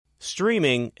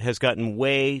Streaming has gotten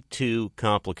way too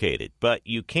complicated, but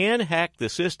you can hack the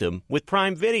system with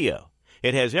Prime Video.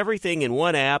 It has everything in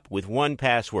one app with one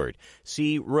password.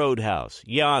 See Roadhouse,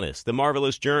 Giannis, The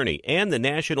Marvelous Journey, and the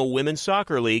National Women's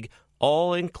Soccer League,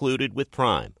 all included with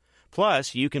Prime.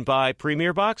 Plus, you can buy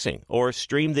Premier Boxing or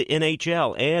stream the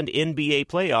NHL and NBA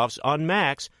playoffs on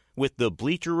Max with the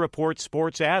Bleacher Report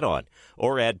Sports add-on,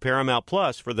 or add Paramount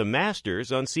Plus for the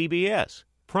Masters on CBS.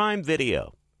 Prime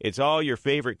Video. It's all your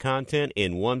favorite content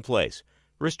in one place.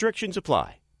 Restrictions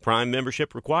apply. Prime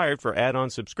membership required for add-on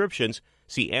subscriptions.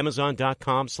 See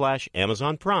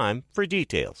Amazon.com/Amazon Prime for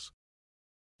details.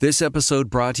 This episode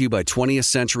brought to you by 20th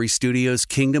Century Studios'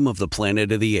 Kingdom of the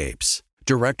Planet of the Apes.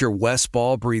 Director Wes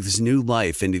Ball breathes new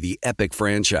life into the epic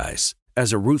franchise.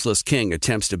 As a ruthless king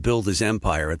attempts to build his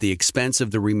empire at the expense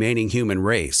of the remaining human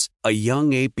race, a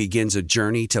young ape begins a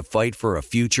journey to fight for a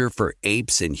future for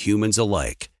apes and humans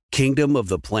alike. Kingdom of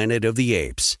the Planet of the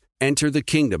Apes. Enter the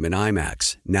kingdom in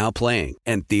IMAX, now playing,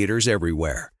 and theaters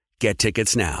everywhere. Get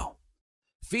tickets now.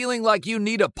 Feeling like you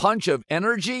need a punch of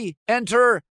energy?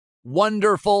 Enter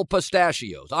Wonderful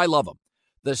Pistachios. I love them.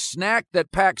 The snack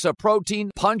that packs a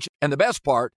protein punch, and the best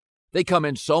part, they come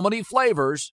in so many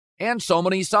flavors and so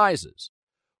many sizes.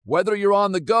 Whether you're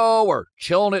on the go or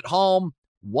chilling at home,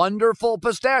 Wonderful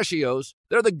Pistachios,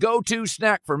 they're the go-to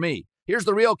snack for me. Here's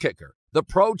the real kicker, the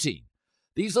protein.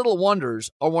 These little wonders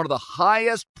are one of the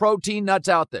highest protein nuts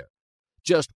out there.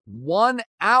 Just 1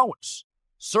 ounce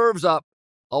serves up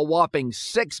a whopping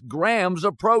 6 grams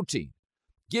of protein,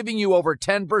 giving you over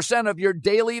 10% of your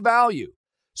daily value.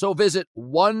 So visit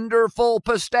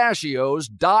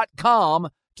wonderfulpistachios.com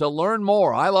to learn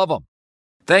more. I love them.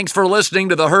 Thanks for listening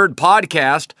to the Herd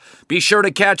Podcast. Be sure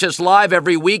to catch us live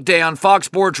every weekday on Fox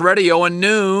Sports Radio at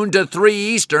noon to 3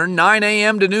 Eastern, 9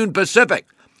 a.m. to noon Pacific.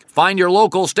 Find your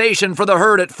local station for the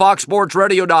Herd at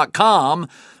foxsportsradio.com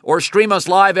or stream us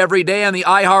live every day on the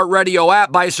iHeartRadio app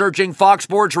by searching Fox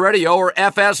Sports Radio or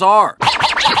FSR. Now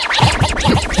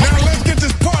let's get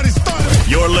this party started.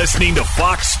 You're listening to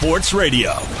Fox Sports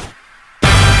Radio.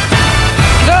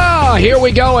 Here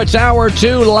we go. It's Hour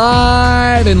 2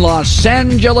 live in Los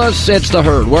Angeles. It's the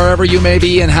Herd. Wherever you may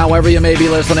be and however you may be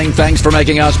listening, thanks for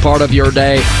making us part of your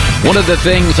day. One of the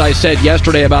things I said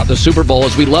yesterday about the Super Bowl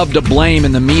is we love to blame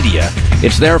in the media.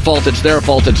 It's their fault, it's their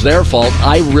fault, it's their fault.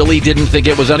 I really didn't think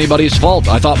it was anybody's fault.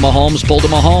 I thought Mahomes pulled a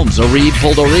Mahomes, a Reed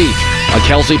pulled a Reed, a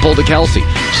Kelsey pulled a Kelsey.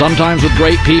 Sometimes with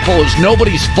great people, it's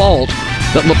nobody's fault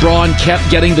that LeBron kept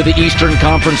getting to the Eastern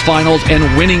Conference Finals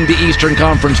and winning the Eastern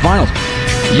Conference Finals.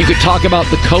 You could talk about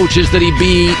the coaches that he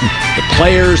beat, the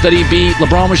players that he beat.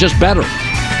 LeBron was just better.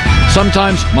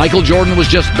 Sometimes Michael Jordan was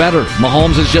just better.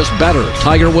 Mahomes is just better.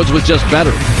 Tiger Woods was just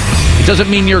better. It doesn't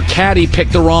mean your caddy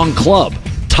picked the wrong club.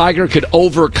 Tiger could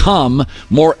overcome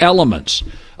more elements.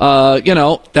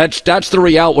 That's the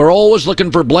reality. We're always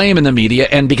looking for blame in the media,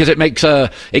 and because it makes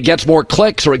it gets more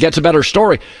clicks or it gets a better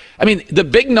story. I mean, the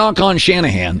big knock on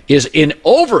Shanahan is in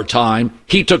overtime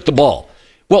he took the ball.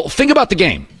 Well, think about the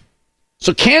game.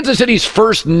 So Kansas City's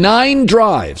first 9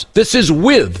 drives, this is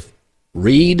with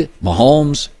Reed,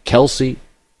 Mahomes, Kelsey.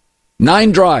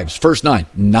 9 drives, first 9,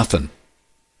 nothing.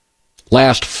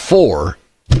 Last 4,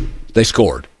 they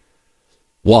scored.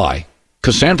 Why?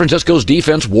 Because San Francisco's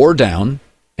defense wore down,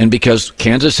 and because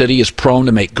Kansas City is prone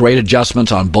to make great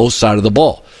adjustments on both sides of the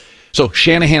ball. So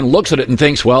Shanahan looks at it and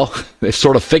thinks, well, they've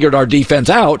sort of figured our defense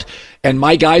out, and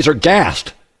my guys are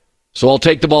gassed. So I'll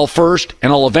take the ball first,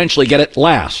 and I'll eventually get it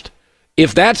last.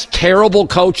 If that's terrible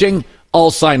coaching,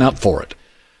 I'll sign up for it.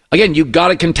 Again, you've got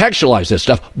to contextualize this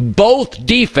stuff. Both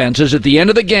defenses at the end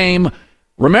of the game,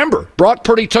 remember, Brock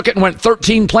Purdy took it and went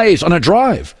 13 plays on a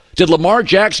drive. Did Lamar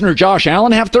Jackson or Josh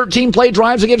Allen have 13-play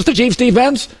drives against the Chiefs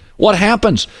defense? What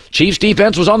happens? Chiefs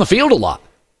defense was on the field a lot.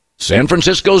 San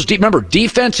Francisco's remember,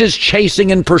 defense is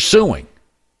chasing and pursuing.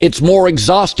 It's more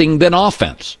exhausting than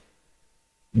offense.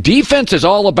 Defense is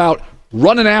all about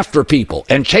running after people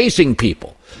and chasing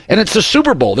people. And it's the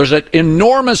Super Bowl. There's an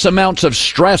enormous amounts of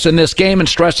stress in this game, and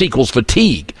stress equals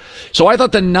fatigue. So I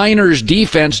thought the Niners'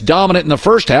 defense, dominant in the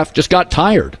first half, just got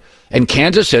tired. And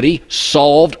Kansas City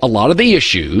solved a lot of the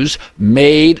issues,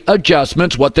 made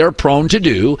adjustments, what they're prone to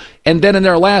do, and then in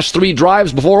their last 3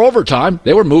 drives before overtime,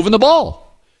 they were moving the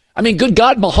ball. I mean, good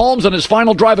God, Mahomes on his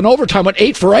final drive in overtime went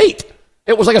 8 for 8.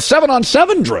 It was like a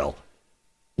 7-on-7 drill.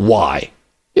 Why?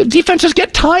 Defenses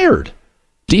get tired.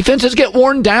 Defenses get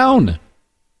worn down.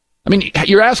 I mean,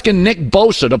 you're asking Nick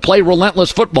Bosa to play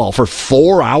relentless football for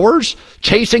 4 hours,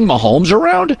 chasing Mahomes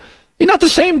around? He's not the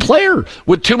same player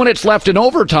with 2 minutes left in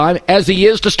overtime as he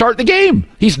is to start the game.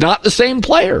 He's not the same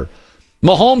player.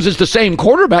 Mahomes is the same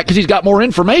quarterback because he's got more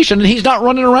information and he's not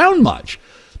running around much.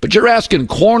 But you're asking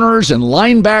corners and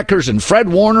linebackers and Fred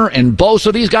Warner and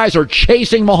Bosa. These guys are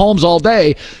chasing Mahomes all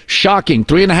day. Shocking.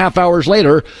 3.5 hours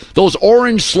later, those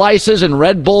orange slices and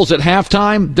Red Bulls at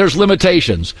halftime, there's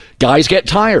limitations. Guys get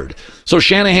tired. So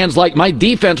Shanahan's like, my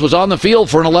defense was on the field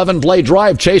for an 11-play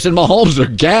drive chasing Mahomes. They're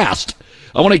gassed.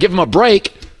 I want to give them a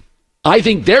break. I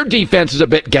think their defense is a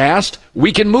bit gassed.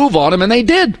 We can move on them, and they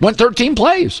did. Went 13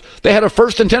 plays. They had a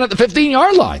 1st and 10 at the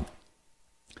 15-yard line.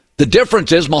 The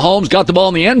difference is Mahomes got the ball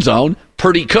in the end zone.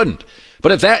 Purdy couldn't.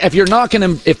 But if you're knocking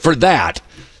him if that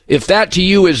to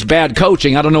you is bad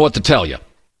coaching, I don't know what to tell you.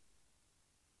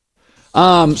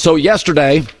 So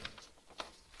yesterday,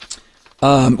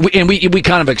 we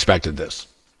kind of expected this.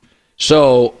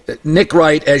 So Nick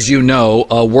Wright, as you know,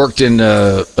 worked in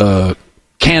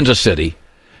Kansas City.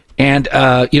 And,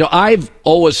 I've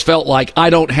always felt like I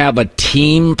don't have a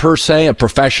team per se, a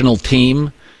professional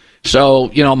team. So,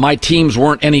 my teams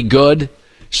weren't any good.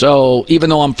 So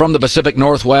even though I'm from the Pacific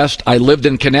Northwest, I lived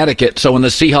in Connecticut. So when the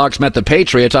Seahawks met the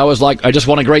Patriots, I was like, I just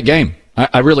won a great game.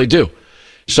 I really do.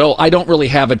 So I don't really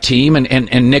have a team,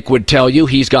 and Nick would tell you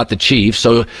he's got the Chiefs.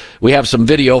 So we have some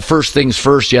video. First things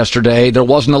first yesterday. There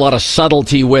wasn't a lot of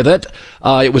subtlety with it.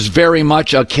 It was very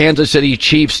much a Kansas City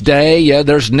Chiefs day. Yeah,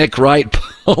 there's Nick Wright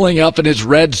pulling up in his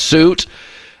red suit.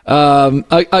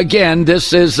 Again,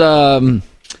 this is,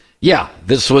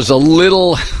 this was a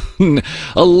little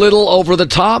over the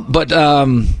top, but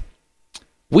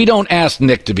we don't ask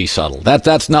Nick to be subtle.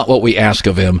 That's not what we ask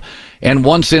of him. And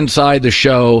once inside the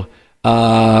show,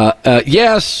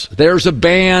 yes, there's a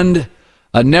band,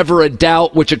 Never a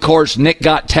Doubt, which of course Nick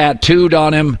got tattooed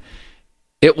on him.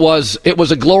 It was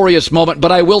a glorious moment,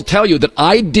 but I will tell you that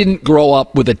I didn't grow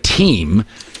up with a team,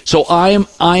 so I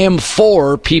am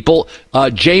for people.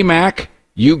 J-Mac,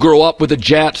 you grew up with the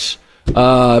Jets.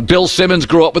 Bill Simmons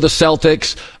grew up with the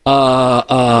Celtics.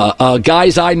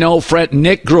 Guys I know,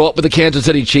 Nick grew up with the Kansas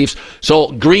City Chiefs.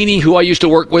 So Greeny, who I used to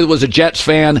work with, was a Jets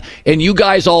fan. And you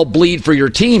guys all bleed for your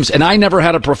teams. And I never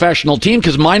had a professional team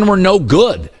because mine were no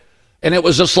good. And it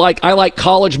was just like, I like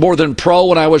college more than pro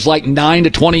when I was like 9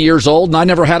 to 20 years old. And I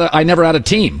never had a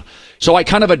team. So I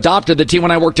kind of adopted the team when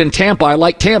I worked in Tampa. I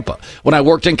liked Tampa. When I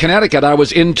worked in Connecticut, I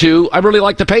really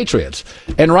liked the Patriots.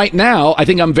 And right now, I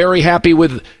think I'm very happy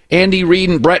with Andy Reid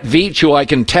and Brett Veach, who I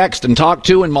can text and talk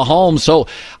to, and Mahomes. So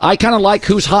I kind of like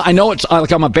who's hot. I know it's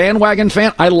like I'm a bandwagon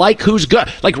fan. I like who's good.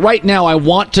 Like right now, I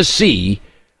want to see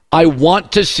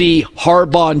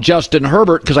Harbaugh and Justin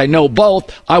Herbert because I know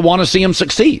both. I want to see them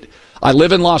succeed. I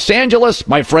live in Los Angeles.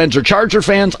 My friends are Charger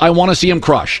fans. I want to see them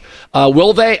crush.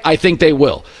 Will they? I think they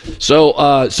will.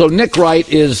 So Nick Wright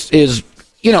is he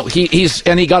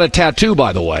got a tattoo,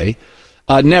 by the way.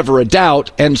 Never a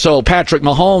Doubt. And so Patrick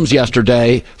Mahomes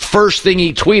yesterday, first thing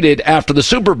he tweeted after the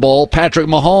Super Bowl, Patrick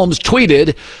Mahomes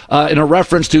tweeted in a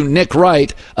reference to Nick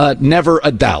Wright, Never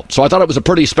a Doubt. So I thought it was a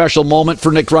pretty special moment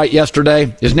for Nick Wright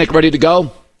yesterday. Is Nick ready to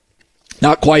go?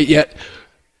 Not quite yet.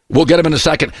 We'll get him in a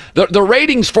second. The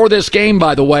ratings for this game,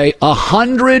 by the way,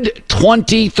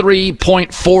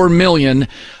 123.4 million.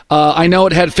 I know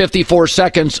it had 54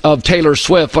 seconds of Taylor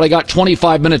Swift, but I got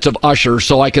 25 minutes of Usher,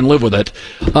 so I can live with it.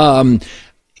 One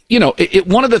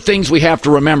of the things we have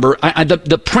to remember,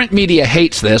 the print media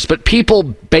hates this, but people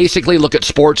basically look at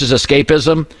sports as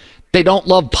escapism. They don't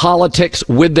love politics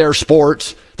with their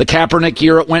sports. The Kaepernick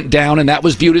year, it went down, and that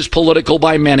was viewed as political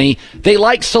by many. They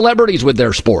like celebrities with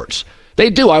their sports. They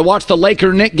do. I watched the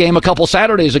Laker-Knick game a couple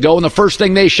Saturdays ago, and the first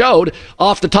thing they showed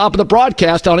off the top of the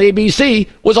broadcast on ABC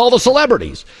was all the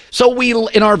celebrities. So we,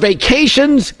 in our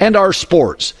vacations and our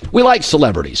sports, we like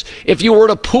celebrities. If you were at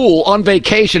a pool on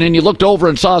vacation and you looked over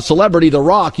and saw a celebrity, The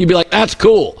Rock, you'd be like, that's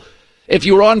cool. If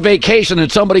you were on vacation and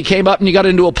somebody came up and you got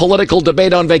into a political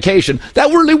debate on vacation, that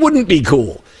really wouldn't be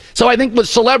cool. So I think with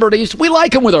celebrities, we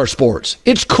like them with our sports.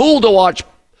 It's cool to watch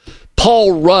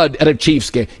Paul Rudd at a Chiefs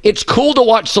game. It's cool to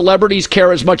watch celebrities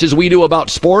care as much as we do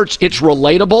about sports. It's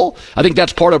relatable. I think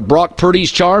that's part of Brock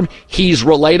Purdy's charm. He's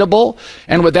relatable.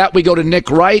 And with that, we go to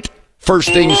Nick Wright. First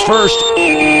things first.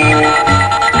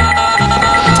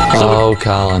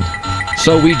 Colin.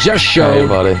 So we just showed,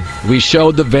 we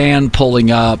showed the van pulling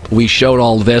up. We showed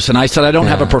all this. And I said, I don't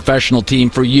have a professional team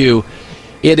for you.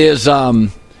 It is,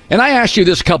 and I asked you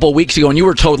this a couple of weeks ago, and you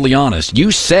were totally honest.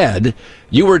 You said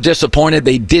you were disappointed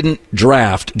they didn't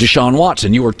draft Deshaun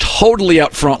Watson. You were totally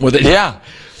upfront with it. Yeah.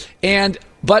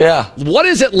 What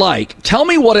is it like? Tell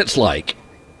me what it's like.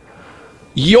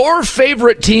 Your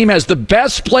favorite team has the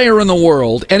best player in the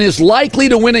world and is likely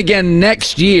to win again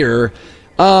next year.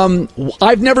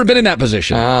 I've never been in that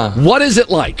position. What is it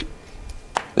like?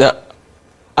 Yeah.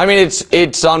 I mean,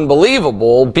 it's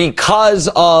unbelievable because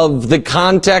of the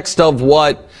context of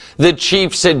what the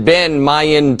Chiefs had been my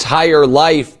entire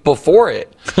life before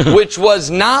it, which was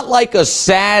not like a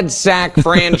sad sack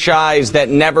franchise that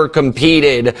never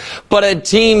competed, but a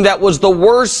team that was the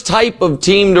worst type of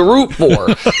team to root for.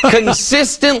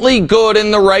 Consistently good in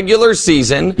the regular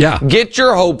season, get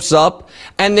your hopes up,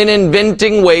 and then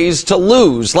inventing ways to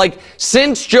lose. Like,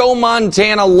 since Joe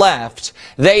Montana left,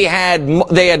 they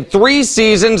had 3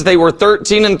 seasons. They were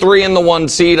 13-3 in the 1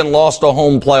 seed and lost a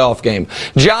home playoff game.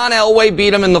 John Elway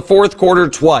beat them in the fourth quarter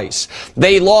twice.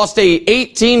 They lost a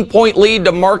 18-point lead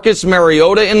to Marcus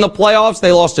Mariota in the playoffs.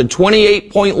 They lost a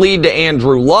 28-point lead to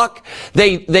Andrew Luck.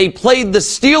 They played the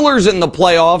Steelers in the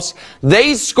playoffs.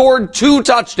 They scored 2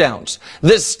 touchdowns.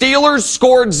 The Steelers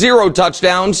scored 0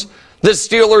 touchdowns. The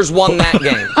Steelers won that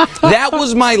game. That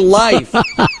was my life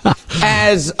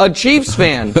as a Chiefs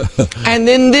fan. And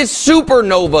then this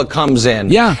supernova comes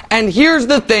in. Yeah. And here's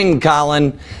the thing,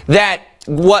 Colin, that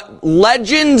what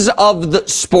legends of the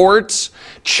sports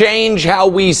change how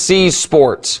we see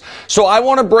sports. So I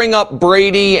want to bring up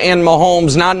Brady and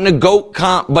Mahomes, not in a GOAT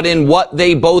comp, but in what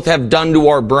they both have done to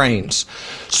our brains.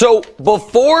 So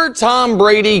before Tom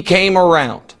Brady came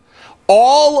around,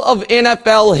 all of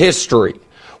NFL history,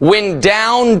 when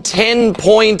down 10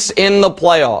 points in the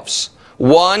playoffs,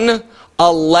 won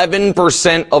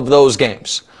 11% of those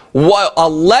games.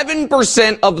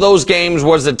 11% of those games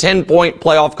was a 10-point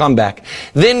playoff comeback.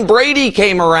 Then Brady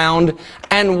came around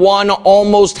and won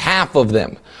almost half of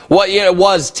them. It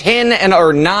was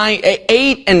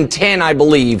 8 and 10, I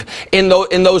believe, in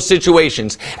those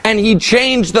situations. And he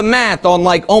changed the math on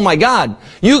like, oh my God,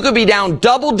 you could be down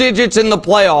double digits in the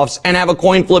playoffs and have a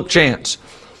coin flip chance.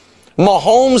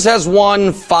 Mahomes has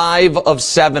won 5 of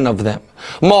 7 of them.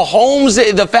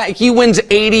 Mahomes, the fact he wins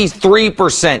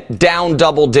 83% down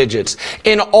double digits.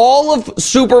 In all of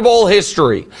Super Bowl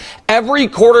history, every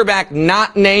quarterback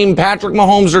not named Patrick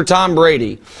Mahomes or Tom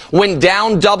Brady, when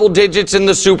down double digits in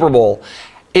the Super Bowl,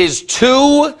 is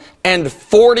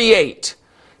 2-48.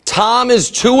 Tom is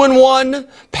 2-1.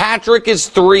 Patrick is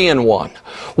 3-1.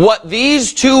 What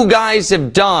these two guys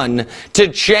have done to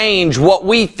change what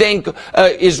we think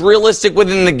is realistic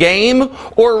within the game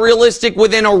or realistic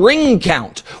within a ring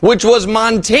count, which was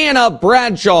Montana,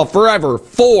 Bradshaw forever,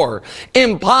 4.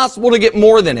 Impossible to get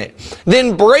more than it.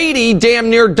 Then Brady damn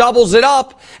near doubles it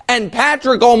up, and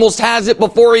Patrick almost has it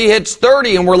before he hits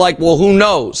 30, and we're like, well, who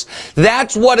knows?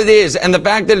 That's what it is. And the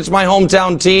fact that it's my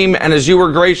hometown team, and as you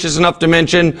were gracious enough to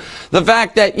mention, the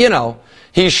fact that,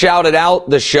 he shouted out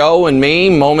the show and me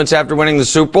moments after winning the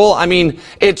Super Bowl. I mean,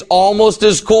 it's almost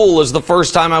as cool as the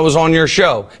first time I was on your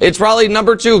show. It's probably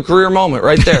number 2 career moment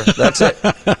right there. That's it.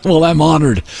 Well, I'm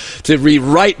honored to be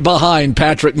right behind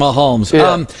Patrick Mahomes.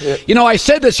 Yeah. I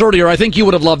said this earlier. I think you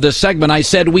would have loved this segment. I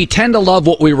said we tend to love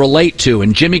what we relate to,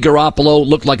 and Jimmy Garoppolo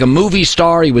looked like a movie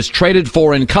star. He was traded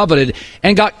for and coveted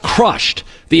and got crushed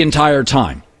the entire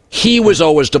time. He was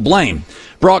always to blame.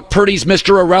 Brock Purdy's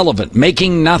Mr. Irrelevant,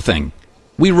 making nothing.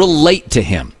 We relate to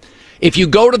him. If you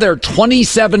go to their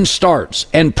 27 starts,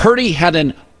 and Purdy had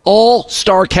an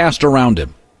all-star cast around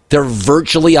him, they're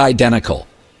virtually identical.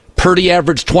 Purdy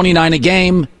averaged 29 a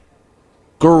game.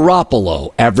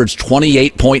 Garoppolo averaged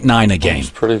 28.9 a game. That's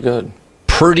pretty good.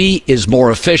 Purdy is more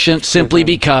efficient simply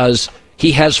because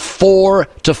he has 4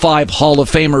 to 5 Hall of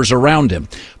Famers around him.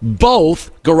 Both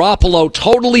Garoppolo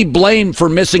totally blamed for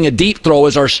missing a deep throw,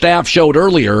 as our staff showed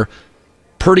earlier.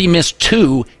 Purdy missed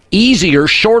 2 easier,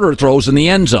 shorter throws in the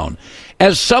end zone.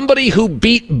 As somebody who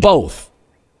beat both,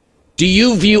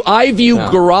 I view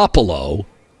Garoppolo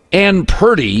and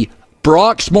Purdy.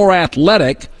 Brock's more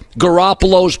athletic.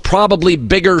 Garoppolo's probably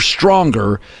bigger,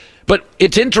 stronger. But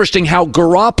it's interesting how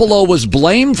Garoppolo was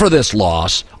blamed for this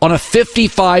loss on a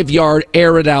 55-yard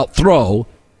air-it-out throw,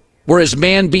 where his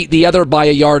man beat the other by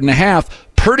 1.5 yards.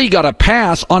 Purdy got a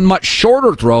pass on much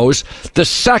shorter throws. The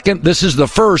second, this is the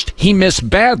first, he missed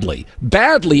badly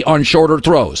on shorter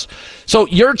throws. So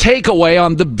your takeaway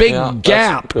on the big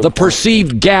gap, the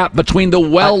perceived gap between the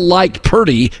well-liked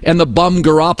Purdy and the bum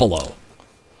Garoppolo.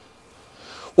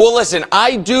 Well, listen,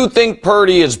 I do think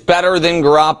Purdy is better than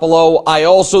Garoppolo. I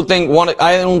also think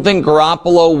I don't think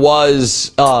Garoppolo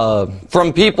was,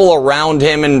 from people around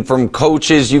him and from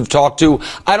coaches you've talked to,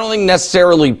 I don't think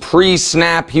necessarily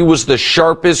pre-snap he was the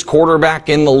sharpest quarterback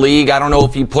in the league. I don't know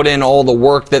if he put in all the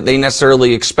work that they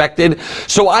necessarily expected.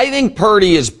 So I think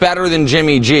Purdy is better than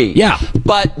Jimmy G. Yeah.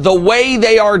 But the way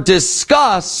they are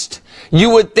discussed, you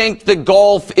would think the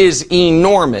gulf is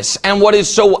enormous. And what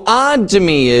is so odd to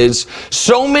me is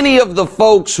so many of the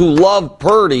folks who love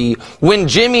Purdy, when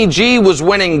Jimmy G was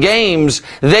winning games,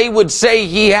 they would say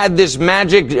he had this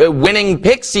magic winning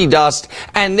pixie dust,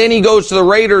 and then he goes to the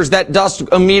Raiders, that dust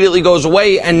immediately goes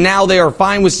away, and now they are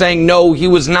fine with saying, no, he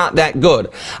was not that good.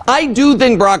 I do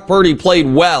think Brock Purdy played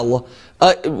well,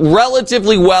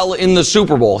 relatively well in the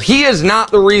Super Bowl. He is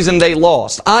not the reason they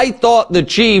lost. I thought the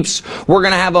Chiefs were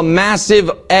going to have a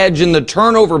massive edge in the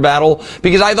turnover battle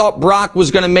because I thought Brock was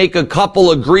going to make a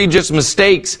couple egregious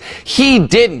mistakes. He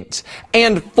didn't.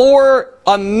 And for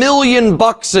 $1 million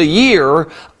a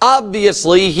year,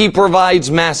 obviously he provides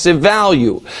massive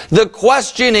value. The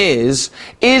question is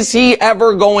he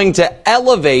ever going to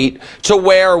elevate to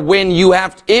where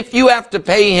if you have to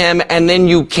pay him and then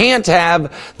you can't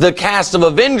have the cast of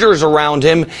Avengers around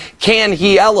him, can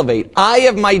he elevate? I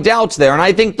have my doubts there, and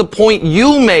I think the point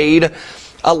you made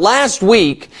last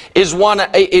week is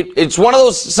it's one of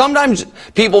those, sometimes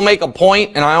people make a point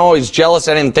and I'm always jealous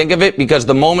I didn't think of it because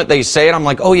the moment they say it, I'm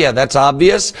like, oh yeah, that's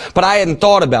obvious, but I hadn't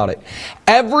thought about it.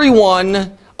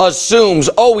 Everyone assumes,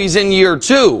 oh, he's in year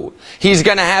 2. He's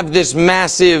going to have this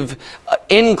massive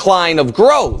incline of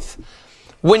growth.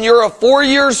 When you're a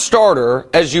 4-year starter,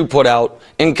 as you put out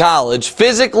in college,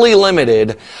 physically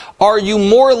limited, are you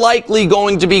more likely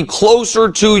going to be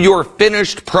closer to your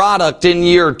finished product in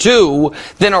year 2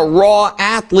 than a raw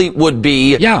athlete would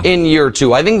be in year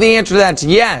 2? I think the answer to that's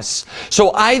yes.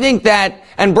 So I think that,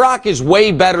 and Brock is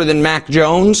way better than Mac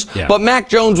Jones, but Mac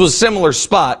Jones was similar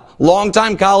spot.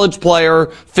 Longtime college player,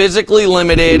 physically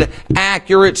limited,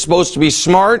 accurate, supposed to be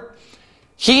smart.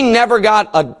 He never got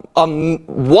a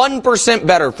 1%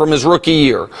 better from his rookie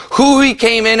year. Who he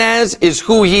came in as is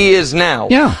who he is now.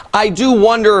 Yeah. I do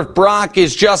wonder if Brock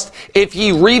is if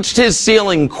he reached his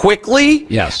ceiling quickly,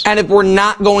 and if we're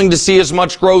not going to see as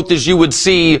much growth as you would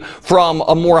see from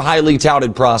a more highly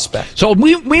touted prospect. So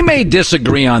we may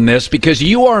disagree on this because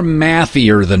you are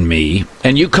mathier than me,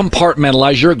 and you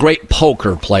compartmentalize. You're a great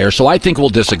poker player, so I think we'll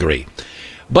disagree.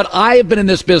 But I have been in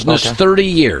this business 30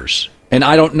 years. And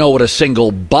I don't know what a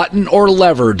single button or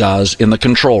lever does in the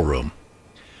control room.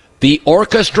 The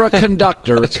orchestra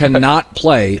conductor cannot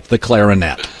play the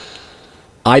clarinet.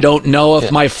 I don't know if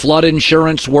my flood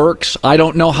insurance works. I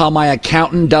don't know how my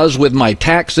accountant does with my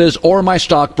taxes or my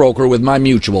stockbroker with my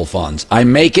mutual funds. I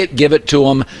make it, give it to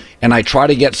them, and I try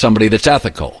to get somebody that's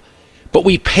ethical. But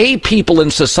we pay people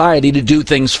in society to do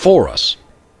things for us.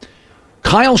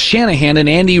 Kyle Shanahan and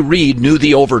Andy Reid knew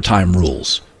the overtime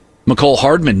rules. McCole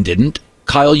Hardman didn't.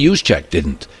 Kyle Juszczyk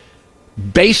didn't.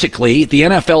 Basically, the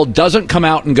NFL doesn't come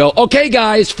out and go, okay,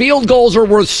 guys, field goals are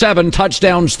worth 7,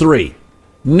 touchdowns 3.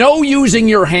 No using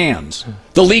your hands.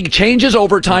 The league changes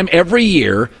overtime every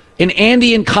year, and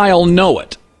Andy and Kyle know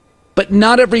it. But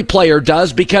not every player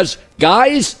does because,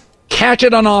 guys, catch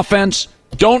it on offense,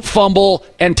 don't fumble,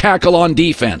 and tackle on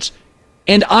defense.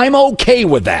 And I'm okay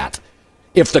with that.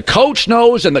 If the coach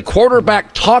knows and the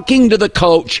quarterback talking to the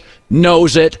coach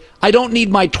knows it, I don't need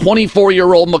my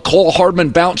 24-year-old McCole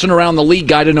Hardman bouncing around the league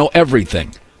guy to know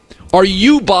everything. Are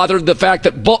you bothered the fact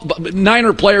that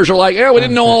Niner players are like, we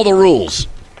didn't know all the rules?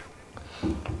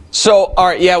 So, all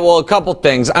right, a couple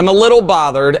things. I'm a little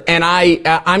bothered, and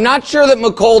I'm not sure that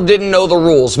McCole didn't know the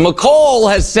rules. McCole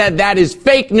has said that is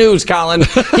fake news, Colin.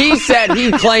 He said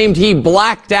he claimed he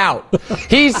blacked out.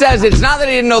 He says it's not that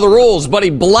he didn't know the rules, but he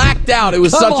blacked out. It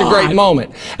was such a great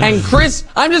moment. And Chris,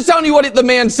 I'm just telling you what the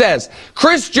man says.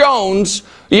 Chris Jones,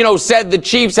 said the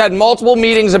Chiefs had multiple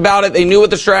meetings about it. They knew what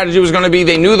the strategy was going to be.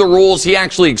 They knew the rules. He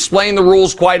actually explained the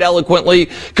rules quite eloquently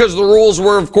because the rules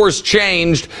were, of course,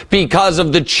 changed because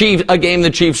of a game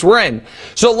the Chiefs were in.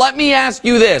 So let me ask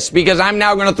you this, because I'm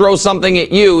now going to throw something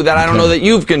at you that I don't know that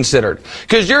you've considered.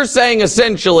 Because you're saying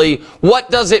essentially,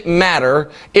 what does it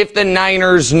matter if the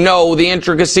Niners know the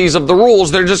intricacies of the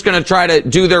rules? They're just going to try to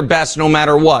do their best no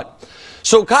matter what.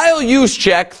 So Kyle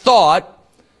Juszczyk thought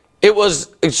it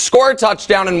was score a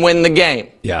touchdown and win the game.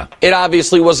 Yeah. It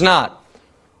obviously was not.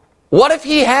 What if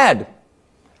he had,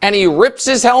 and he rips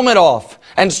his helmet off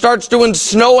and starts doing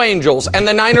snow angels, and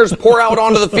the Niners pour out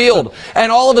onto the field,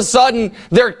 and all of a sudden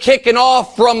they're kicking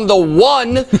off from the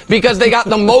 1 because they got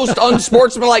the most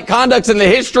unsportsmanlike conducts in the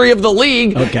history of the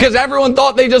league because everyone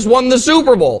thought they just won the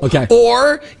Super Bowl.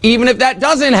 Or even if that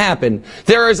doesn't happen,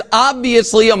 there is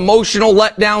obviously emotional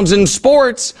letdowns in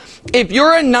sports. If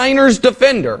you're a Niners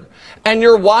defender and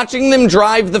you're watching them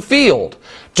drive the field,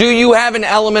 do you have an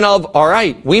element of, all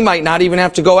right, we might not even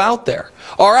have to go out there?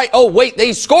 All right, oh, wait,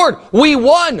 they scored. We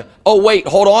won. Oh, wait,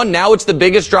 hold on. Now it's the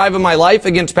biggest drive of my life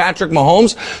against Patrick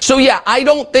Mahomes. So, yeah, I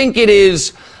don't think it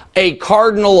is a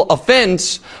cardinal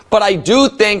offense, but I do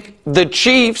think the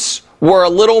Chiefs were a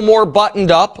little more buttoned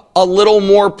up, a little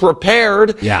more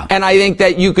prepared. Yeah. And I think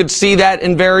that you could see that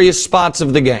in various spots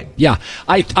of the game. Yeah,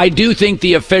 I do think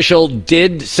the official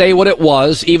did say what it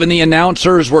was. Even the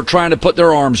announcers were trying to put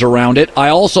their arms around it. I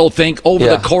also think over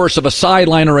the course of a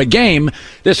sideline or a game,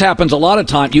 this happens a lot of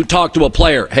times. You talk to a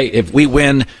player, hey, if we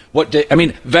win,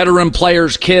 veteran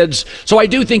players, kids. So I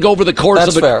do think over the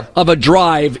course of a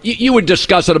drive, you would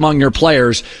discuss it among your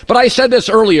players. But I said this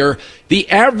earlier, the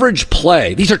average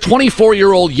play, these are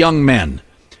 24-year-old young men.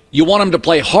 You want them to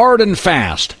play hard and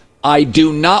fast. I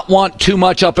do not want too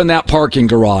much up in that parking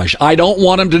garage. I don't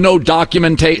want them to know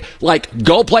documentate, like,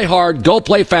 go play hard, go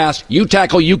play fast, you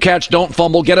tackle, you catch, don't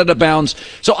fumble, get out of bounds.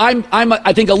 So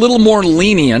I think a little more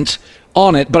lenient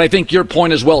on it, but I think your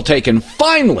point is well taken.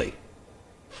 Finally.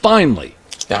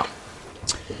 Yeah.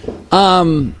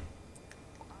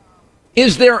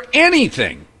 Is there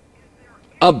anything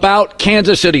about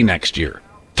Kansas City next year?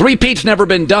 Three-peat's never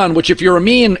been done, which if you're a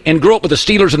me and grew up with the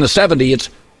Steelers in the 70s,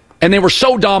 and they were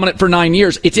so dominant for 9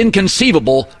 years, it's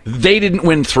inconceivable they didn't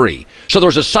win 3. So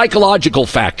there's a psychological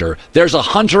factor. There's a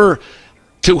hunter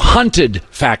to hunted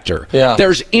factor. Yeah.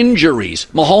 There's injuries.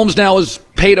 Mahomes now has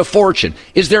paid a fortune.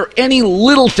 Is there any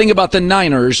little thing about the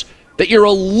Niners that you're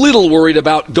a little worried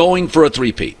about going for a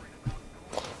three-peat?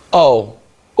 Oh.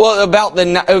 Well, about the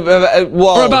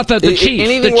or about the Chiefs.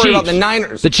 Anything worried about the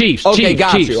Niners? The Chiefs. Okay,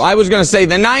 got you. I was going to say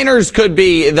the Niners could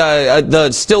be the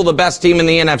still the best team in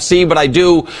the NFC, but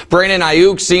Brandon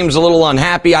Ayuk seems a little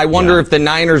unhappy. I wonder if the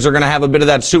Niners are going to have a bit of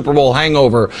that Super Bowl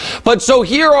hangover. But so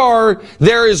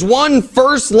there is one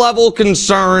first level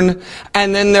concern,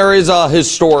 and then there is a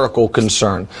historical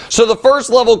concern. So the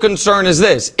first level concern is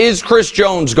this: is Chris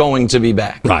Jones going to be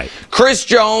back? Right. Chris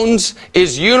Jones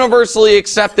is universally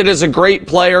accepted as a great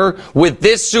player. With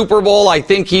this Super Bowl, I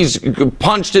think he's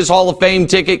punched his Hall of Fame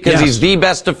ticket because he's the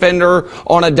best defender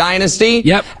on a dynasty.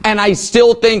 Yep. And I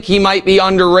still think he might be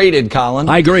underrated, Colin.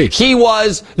 I agree. He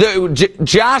was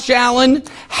Josh Allen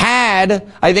had,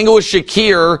 I think it was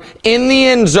Shakir, in the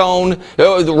end zone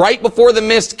right before the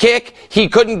missed kick. He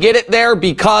couldn't get it there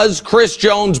because Chris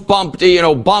Jones bumped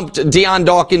Deion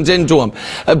Dawkins into him.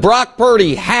 Brock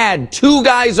Purdy had 2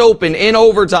 guys open in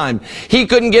overtime. He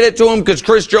couldn't get it to him because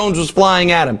Chris Jones was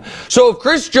flying at him. So if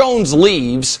Chris Jones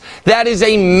leaves, that is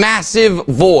a massive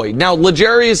void. Now,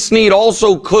 L'Jarius Sneed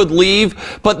also could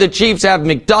leave, but the Chiefs have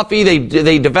McDuffie.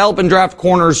 They develop and draft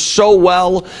corners so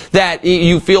well that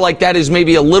you feel like that is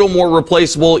maybe a little more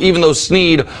replaceable, even though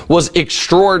Sneed was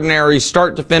extraordinary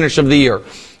start to finish of the year.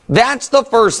 That's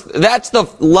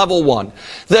the level one.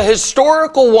 The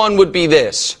historical one would be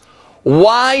this: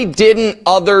 why didn't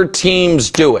other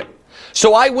teams do it?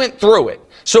 So I went through it.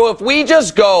 So if we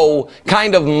just go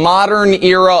kind of modern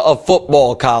era of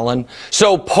football, Colin,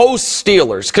 so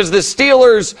post-Steelers, because the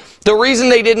Steelers, the reason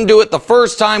they didn't do it the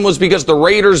first time was because the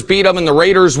Raiders beat them and the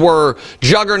Raiders were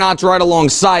juggernauts right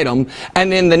alongside them.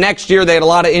 And then the next year they had a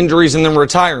lot of injuries and then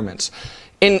retirements.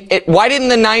 Why didn't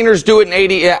the Niners do it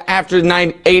after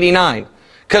 89?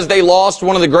 Because they lost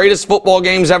one of the greatest football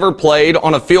games ever played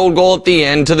on a field goal at the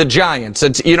end to the Giants.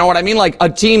 You know what I mean? Like a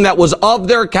team that was of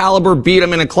their caliber beat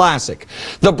them in a classic.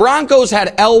 The Broncos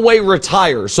had Elway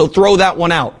retire, so throw that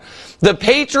one out. The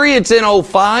Patriots in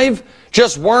 05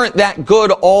 just weren't that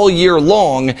good all year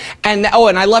long. And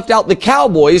I left out the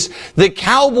Cowboys. The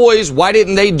Cowboys, why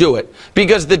didn't they do it?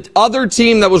 Because the other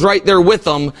team that was right there with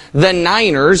them, the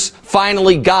Niners,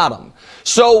 finally got them.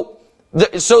 So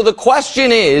the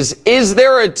question is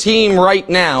there a team right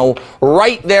now,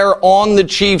 right there on the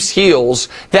Chiefs' heels,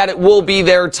 that it will be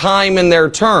their time and their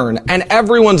turn? And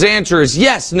everyone's answer is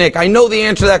yes, Nick. I know the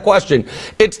answer to that question.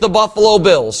 It's the Buffalo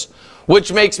Bills,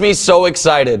 which makes me so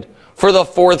excited for the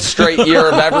 4th straight year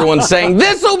of everyone saying,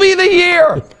 this will be the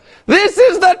year. This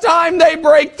is the time they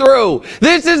break through.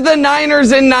 This is the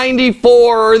Niners in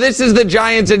 94, or this is the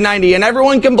Giants in 90. And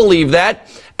everyone can believe that.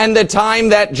 And the time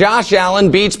that Josh Allen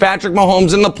beats Patrick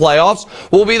Mahomes in the playoffs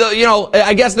will be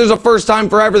I guess there's a first time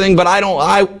for everything, but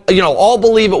I'll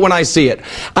believe it when I see it.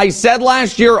 I said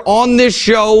last year on this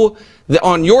show,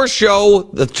 on your show,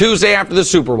 the Tuesday after the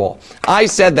Super Bowl, I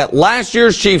said that last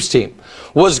year's Chiefs team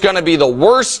was going to be the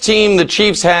worst team the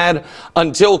Chiefs had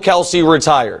until Kelce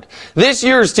retired. This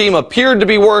year's team appeared to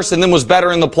be worse and then was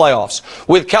better in the playoffs.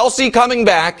 With Kelce coming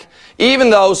back, even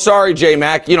though, sorry,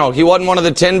 J-Mac, he wasn't one of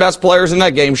the 10 best players in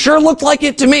that game. Sure looked like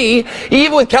it to me.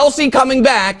 Even with Kelce coming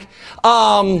back,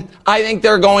 I think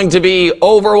they're going to be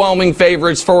overwhelming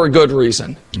favorites for a good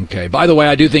reason. Okay. By the way,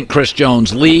 I do think Chris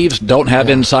Jones leaves. Don't have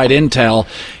inside intel.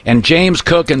 And James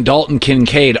Cook and Dalton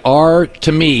Kincaid are,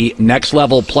 to me,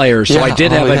 next-level players. So I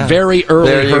did have a very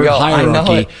early hurt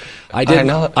hierarchy.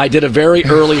 I did a very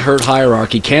early hurt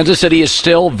hierarchy. Kansas City is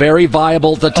still very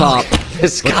viable at the top.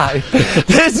 This guy,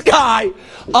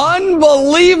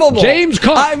 unbelievable. James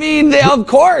Cook. I mean, of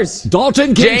course.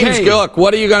 Dalton Kincaid. James Cook,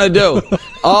 what are you going to do?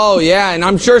 Oh, yeah, and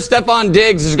I'm sure Stephon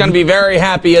Diggs is going to be very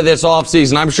happy of this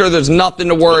offseason. I'm sure there's nothing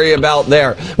to worry about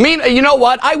there. I mean, you know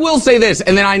what? I will say this,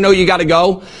 and then I know you got to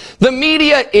go. The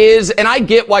media is, and I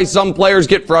get why some players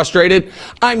get frustrated.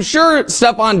 I'm sure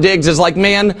Stephon Diggs is like,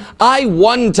 man, I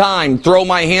one time throw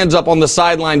my hands up on the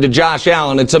sideline to Josh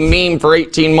Allen. It's a meme for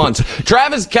 18 months.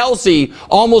 Travis Kelce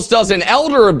almost does an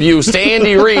elder abuse to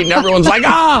Andy Reid, and everyone's like,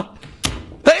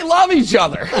 they love each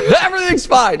other. Everything's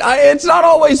fine. It's not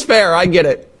always fair. I get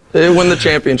it. They win the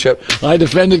championship. I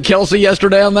defended Kelce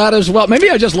yesterday on that as well. Maybe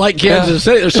I just like Kansas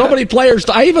City. There's so many players.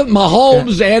 Even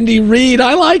Mahomes, Andy Reid,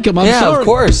 I like him. I'm sorry. Of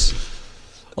course.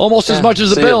 Almost as much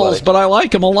as the Bills, but I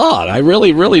like him a lot. I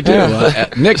really, really do.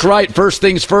 Nick Wright, First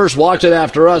Things First. Watch it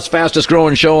after us. Fastest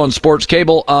growing show on sports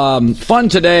cable. Fun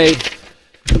today.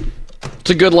 It's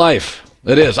a good life.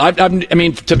 It is. I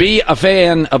mean, to be a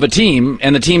fan of a team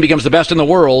and the team becomes the best in the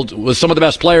world with some of the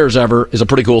best players ever is a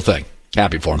pretty cool thing.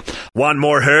 Happy for him. Want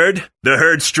more Herd? The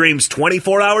Herd streams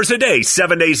 24 hours a day,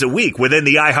 7 days a week within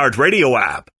the iHeartRadio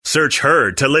app. Search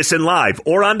Herd to listen live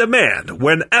or on demand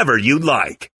whenever you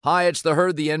like. Hi, it's the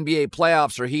Herd. The NBA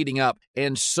playoffs are heating up,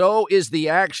 and so is the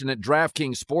action at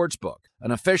DraftKings Sportsbook,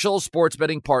 an official sports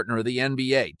betting partner of the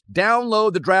NBA.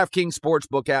 Download the DraftKings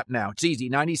Sportsbook app now. It's easy,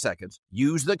 90 seconds.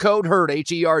 Use the code HERD,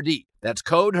 H-E-R-D. That's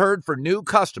code HERD for new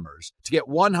customers to get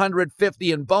 $150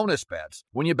 in bonus bets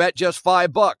when you bet just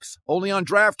 $5. Only on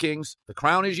DraftKings. The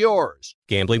crown is yours.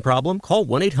 Gambling problem? Call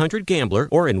 1-800-GAMBLER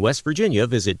or in West Virginia,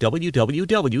 visit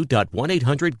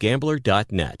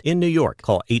www.1800gambler.net. In New York,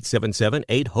 call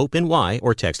 877-8-HOPE-NY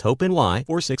or text HOPE-NY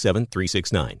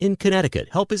 467-369. In Connecticut,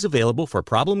 help is available for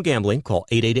problem gambling. Call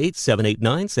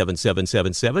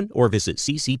 888-789-7777 or visit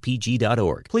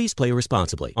ccpg.org. Please play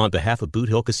responsibly. On behalf of Boot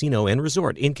Hill Casino and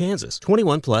Resort in Kansas,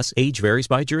 21 plus, age varies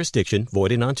by jurisdiction,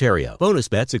 void in Ontario. Bonus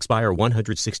bets expire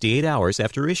 168 hours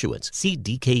after issuance. See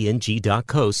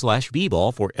dkng.co/bball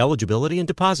for eligibility and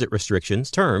deposit restrictions,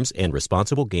 terms, and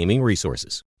responsible gaming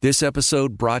resources. This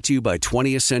episode brought to you by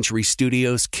 20th Century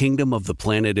Studios' Kingdom of the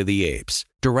Planet of the Apes.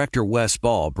 Director Wes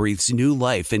Ball breathes new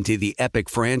life into the epic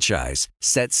franchise,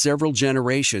 set several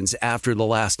generations after the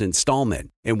last installment,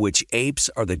 in which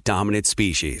apes are the dominant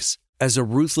species. As a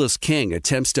ruthless king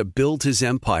attempts to build his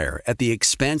empire at the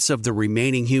expense of the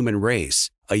remaining human race,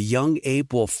 a young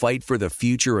ape will fight for the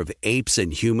future of apes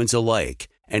and humans alike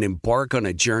and embark on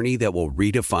a journey that will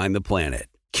redefine the planet.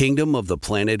 Kingdom of the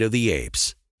Planet of the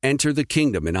Apes. Enter the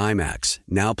kingdom in IMAX,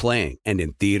 now playing and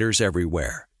in theaters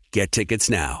everywhere. Get tickets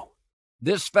now.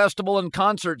 This festival and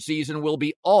concert season will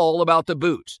be all about the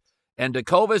boots, and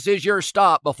Tecovas is your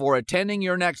stop before attending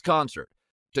your next concert.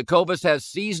 Tecovas has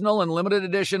seasonal and limited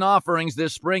edition offerings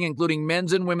this spring, including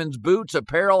men's and women's boots,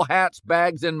 apparel, hats,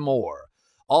 bags, and more.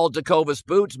 All Tecovas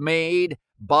boots made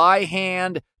by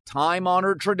hand,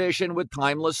 time-honored tradition with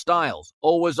timeless styles,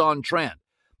 always on trend.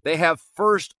 They have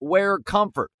first wear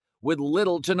comfort with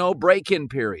little to no break-in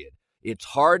period. It's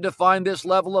hard to find this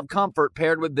level of comfort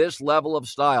paired with this level of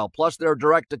style. Plus, their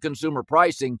direct-to-consumer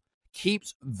pricing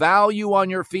keeps value on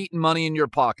your feet and money in your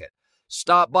pocket.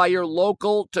 Stop by your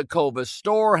local Tecovas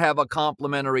store, have a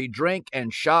complimentary drink,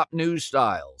 and shop new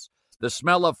styles. The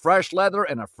smell of fresh leather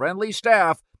and a friendly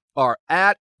staff are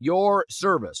at your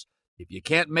service. If you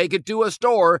can't make it to a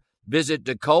store, visit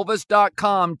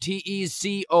Tecovas.com,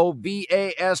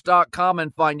 Tecovas.com,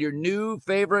 and find your new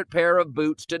favorite pair of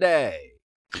boots today.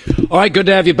 All right, good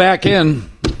to have you back in.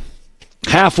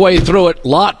 Halfway through it,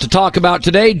 lot to talk about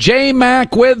today.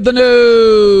 J-Mac with the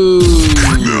news.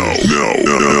 No.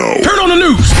 Turn on the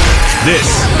news. This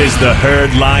is the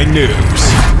Herdline News.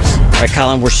 All right,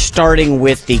 Colin, we're starting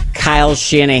with the Kyle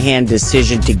Shanahan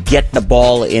decision to get the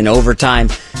ball in overtime.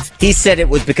 He said it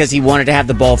was because he wanted to have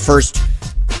the ball first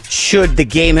should the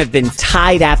game have been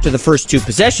tied after the first two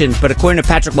possessions. But according to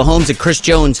Patrick Mahomes and Chris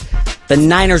Jones, the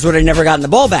Niners would have never gotten the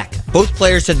ball back. Both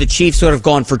players said the Chiefs would have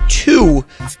gone for two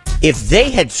if they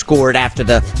had scored after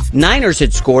the Niners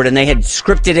had scored and they had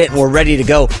scripted it and were ready to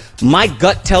go. My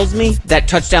gut tells me that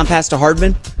touchdown pass to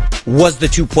Hardman was the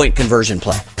two-point conversion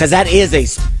play, because that is a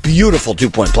beautiful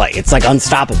two-point play. It's like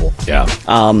unstoppable. Yeah.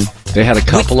 They had a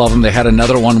couple of them. They had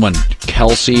another one when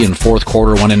Kelce in fourth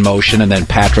quarter went in motion, and then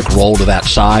Patrick rolled to that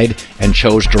side and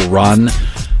chose to run.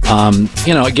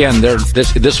 Again,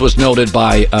 this was noted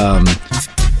by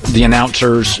the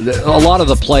announcers. A lot of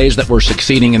the plays that were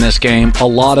succeeding in this game, a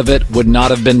lot of it would not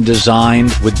have been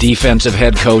designed with defensive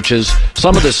head coaches.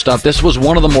 Some of this stuff, this was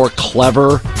one of the more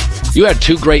clever. You had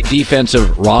 2 great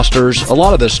defensive rosters. A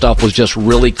lot of this stuff was just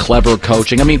really clever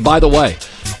coaching. I mean, by the way,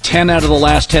 10 out of the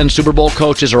last 10 Super Bowl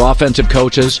coaches are offensive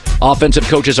coaches. Offensive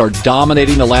coaches are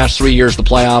dominating the last 3 years of the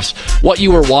playoffs. What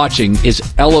you were watching is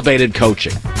elevated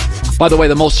coaching. By the way,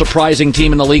 the most surprising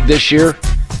team in the league this year,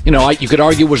 you could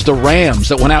argue was the Rams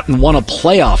that went out and won a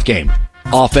playoff game.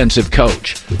 Offensive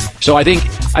coach. So I think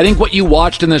what you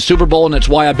watched in the Super Bowl, and it's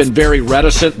why I've been very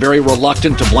reticent, very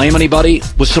reluctant to blame anybody,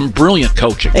 was some brilliant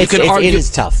coaching. It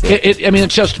is tough. Yeah.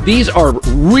 It's just, these are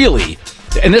really,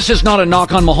 and this is not a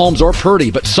knock on Mahomes or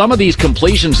Purdy, but some of these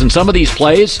completions and some of these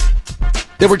plays,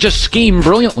 they were just schemed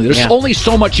brilliantly. There's only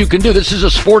so much you can do. This is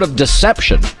a sport of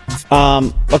deception.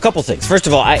 A couple things. First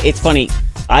of all, it's funny.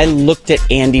 I looked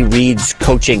at Andy Reid's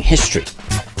coaching history,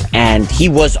 and he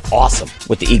was awesome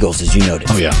with the Eagles, as you noted.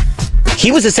 Oh, yeah.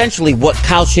 He was essentially what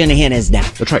Kyle Shanahan is now.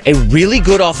 That's right. A really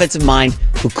good offensive mind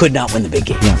who could not win the big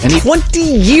game. Yeah. And 20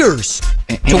 years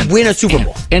to win a Super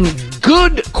Bowl. And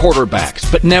good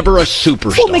quarterbacks, but never a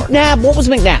superstar. Well, what was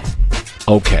McNabb?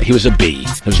 Okay, he was a B.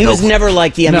 He was never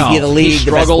like the MVP of the league. He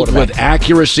struggled with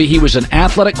accuracy. He was an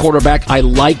athletic quarterback. I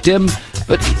liked him,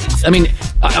 but I mean,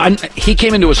 he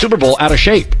came into a Super Bowl out of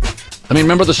shape. I mean,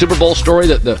 remember the Super Bowl story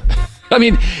was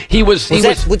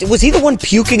he the one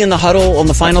puking in the huddle on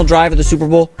the final drive of the Super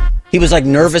Bowl? He was like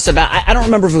nervous about. I don't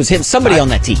remember if it was him. Somebody on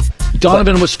that team.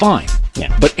 Donovan was fine.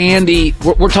 Yeah, but Andy,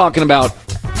 we're talking about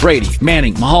Brady,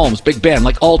 Manning, Mahomes, Big Ben,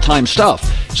 like all-time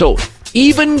stuff. So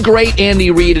even great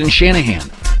Andy Reid and Shanahan,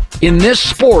 in this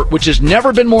sport, which has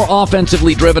never been more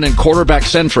offensively driven and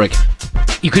quarterback-centric,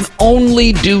 you can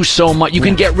only do so much. You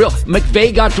can get real.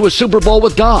 McVay got to a Super Bowl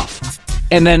with Goff,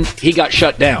 and then he got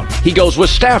shut down. He goes with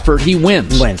Stafford, he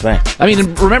wins. Right. I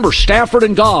mean, remember, Stafford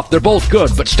and Goff, they're both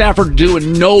good, but Stafford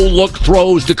doing no-look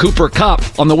throws to Cooper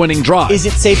Kupp on the winning drive. Is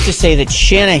it safe to say that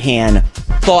Shanahan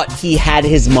thought he had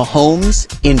his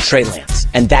Mahomes in Trey Lance,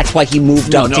 and that's why he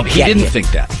moved up to get him? No, he didn't think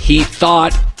that. He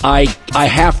thought, I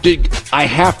have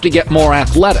to get more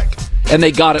athletic, and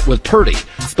they got it with Purdy.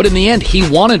 But in the end, he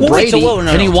wanted Brady,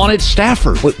 and he wanted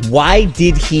Stafford. Wait, why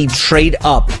did he trade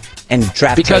up and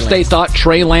draft because they thought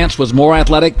Trey Lance was more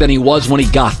athletic than he was when he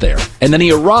got there. And then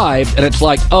he arrived, and it's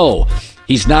like, oh,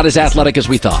 he's not as athletic as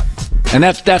we thought. And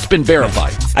that's been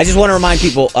verified. I just want to remind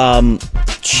people,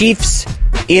 Chiefs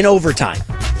in overtime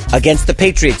against the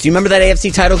Patriots. Do you remember that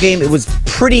AFC title game? It was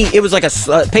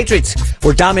like Patriots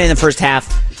were dominating the first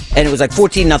half, and it was like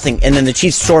 14-0, and then the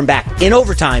Chiefs stormed back in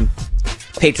overtime.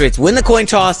 Patriots win the coin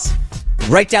toss.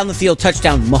 Right down the field,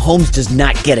 touchdown. Mahomes does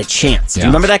not get a chance. Do you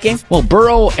remember that game? Well,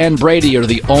 Burrow and Brady are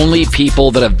the only people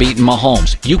that have beaten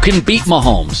Mahomes. You can beat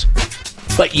Mahomes,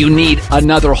 but you need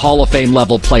another Hall of Fame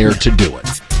level player to do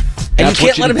it. And you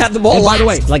can't let him have the ball. And by the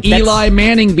way, Eli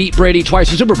Manning beat Brady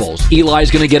twice in Super Bowls.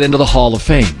 Eli's going to get into the Hall of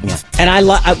Fame. Yeah. And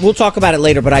we'll talk about it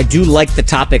later, but I do like the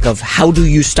topic of how do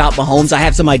you stop Mahomes. I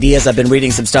have some ideas. I've been reading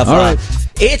some stuff. All right.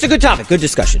 It's a good topic. Good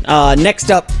discussion.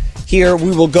 Next up here,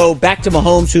 we will go back to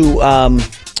Mahomes, who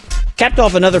capped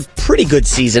off another pretty good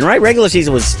season, right? Regular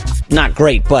season was not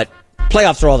great, but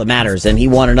playoffs are all that matters, and he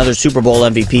won another Super Bowl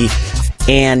MVP.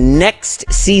 And next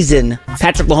season,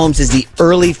 Patrick Mahomes is the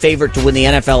early favorite to win the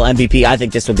NFL MVP. I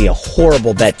think this would be a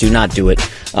horrible bet. Do not do it.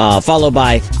 Followed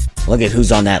by, look at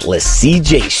who's on that list.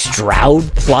 C.J. Stroud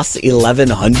plus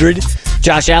 1,100.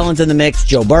 Josh Allen's in the mix.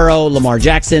 Joe Burrow, Lamar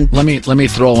Jackson. Let me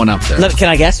throw one up there. Can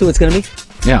I guess who it's going to be?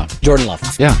 Yeah. Jordan Love.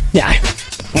 Yeah.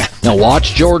 Now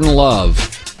watch Jordan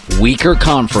Love. Weaker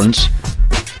conference.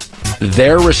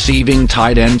 Their receiving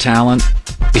tight end talent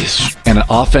is an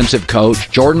offensive coach.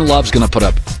 Jordan Love's going to put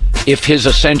up, if his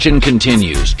ascension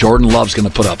continues, Jordan Love's going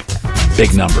to put up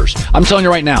big numbers. I'm telling you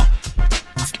right now,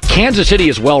 Kansas City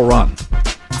is well run.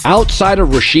 Outside of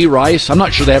Rashee Rice, I'm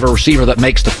not sure they have a receiver that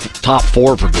makes the top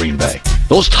 4 for Green Bay.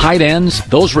 Those tight ends,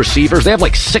 those receivers, they have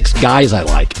like 6 guys I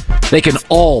like. They can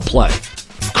all play.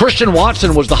 Christian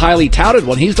Watson was the highly touted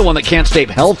one. He's the one that can't stay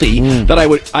healthy that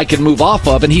I could move off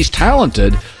of, and he's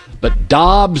talented. But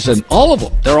Dobbs and all of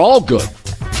them, they're all good.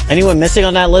 Anyone missing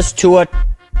on that list? Tua,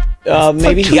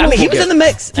 maybe? Tua, I mean, he was in the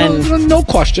mix. And no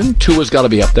question. Tua's got to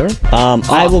be up there.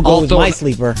 I will go with my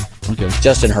sleeper,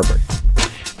 Justin Herbert.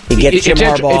 He gets Jim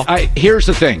Harbaugh. Here's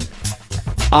the thing.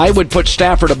 I would put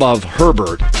Stafford above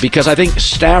Herbert because I think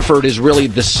Stafford is really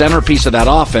the centerpiece of that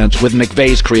offense with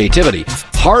McVay's creativity.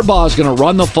 Harbaugh is going to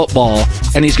run the football,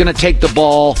 and he's going to take the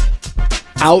ball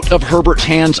out of Herbert's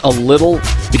hands a little?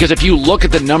 Because if you look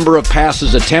at the number of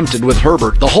passes attempted with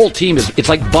Herbert, the whole team it's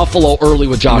like Buffalo early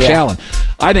with Josh Allen.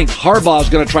 I think Harbaugh is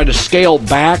going to try to scale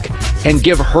back and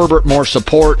give Herbert more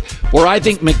support, where I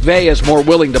think McVay is more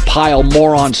willing to pile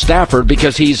more on Stafford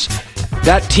because he's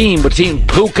that team between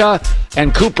Puka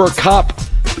and Cooper Kupp.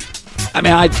 I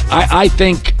mean, I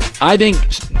think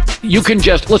you can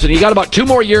just listen. You got about 2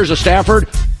 more years of Stafford.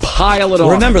 Pile it on.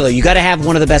 Remember, though, you got to have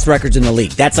one of the best records in the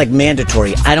league. That's like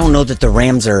mandatory. I don't know that the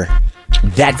Rams are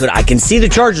that good. I can see the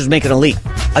Chargers making a leap.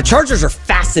 Chargers are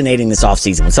fascinating this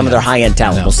offseason with some of their high-end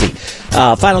talent. We'll see.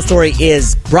 Final story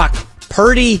is Brock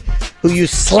Purdy, who you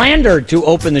slandered to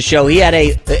open the show. He had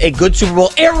a good Super Bowl,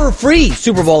 error-free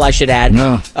Super Bowl, I should add.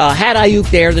 No. Had Ayuk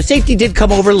there. The safety did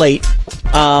come over late.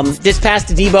 This pass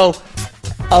to Debo,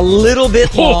 a little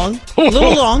bit long. A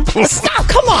little long. Stop,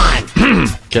 come on.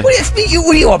 Okay. What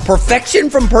are you, a perfection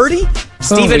from Purdy?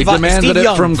 He demanded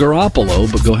it from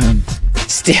Garoppolo, but go ahead.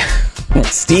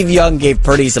 Steve Young gave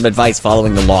Purdy some advice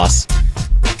following the loss.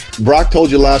 Brock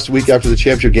told you last week after the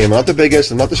championship game, I'm not the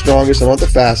biggest, I'm not the strongest, I'm not the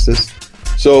fastest.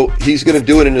 So he's going to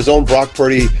do it in his own Brock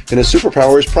Purdy, and his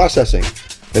superpower is processing.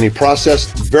 And he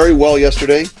processed very well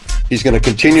yesterday. He's going to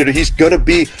continue to, he's going to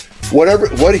be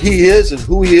what he is and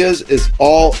who he is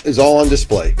all on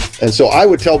display. And so I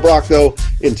would tell Brock, though,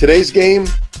 in today's game,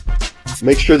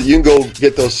 make sure that you can go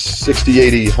get those 60,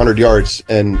 80, 100 yards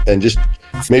and just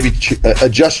maybe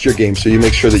adjust your game so you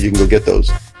make sure that you can go get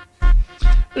those.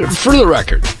 For the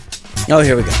record. Oh,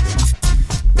 here we go.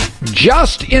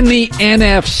 Just in the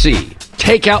NFC,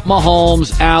 take out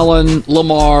Mahomes, Allen,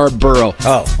 Lamar, Burrow.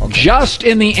 Oh, okay. Just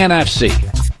in the NFC,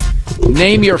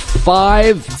 name your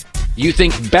 5 you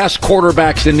think best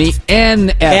quarterbacks in the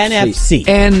NFC.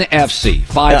 NFC.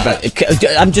 5 best.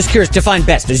 I'm just curious. Define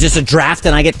best. Is this a draft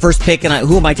and I get first pick and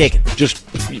who am I taking? Just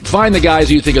find the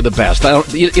guys you think are the best. I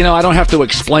don't have to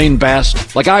explain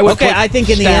best. Like I would. Okay, I think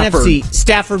in Stafford. the NFC,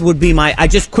 Stafford would be my. I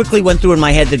just quickly went through in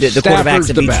my head the quarterbacks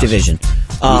of each best. division.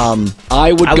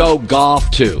 I would go Goff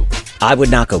too. I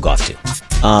would not go Goff too.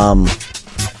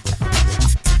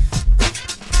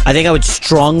 I think I would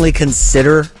strongly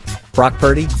consider Brock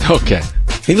Purdy. Okay.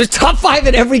 He was top 5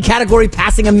 in every category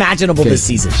passing imaginable this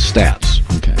season. Stats.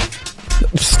 Okay.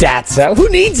 Stats. Who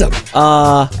needs them?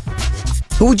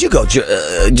 Who would you go?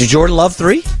 Jordan Love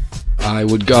 3? I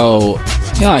would go.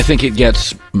 Yeah, I think it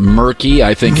gets murky.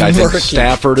 I think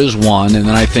Stafford is 1, and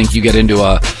then I think you get into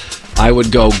I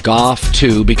would go Goff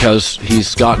 2 because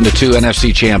he's gotten to 2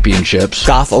 NFC championships.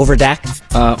 Goff over Dak?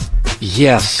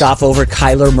 Yes. Goff over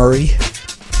Kyler Murray?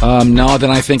 No,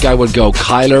 then I think I would go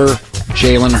Kyler,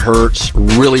 Jalen Hurts,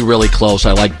 really, really close.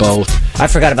 I like both. I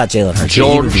forgot about Jalen Hurts.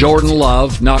 Jordan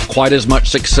Love, not quite as much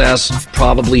success,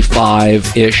 probably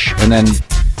 5-ish, and then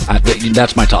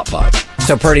that's my top 5.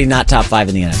 So Purdy not top 5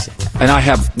 in the NFC. And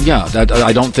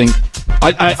I don't think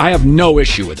I have no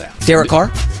issue with that. Derek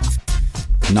Carr?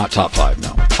 Not top 5,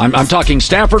 no. I'm talking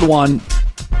Stafford 1.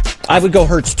 I would go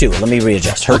Hurts 2. Let me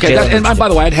readjust. And by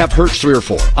the way, I'd have Hurts 3 or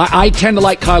 4. I tend to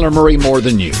like Kyler Murray more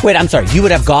than you. Wait, I'm sorry. You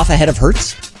would have Goff ahead of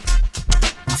Hurts?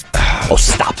 Oh,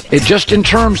 stop it. It just in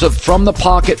terms of from the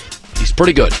pocket, he's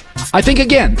pretty good. I think,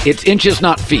 again, it's inches,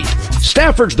 not feet.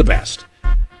 Stafford's the best.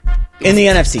 In the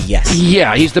NFC, yes.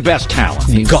 Yeah, he's the best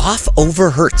talent. Goff over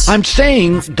Hurts. I'm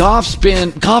saying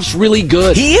Goff's really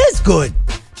good. He is good.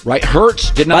 Right?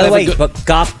 Hurts did not By the have way, a good... but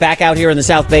Goff back out here in the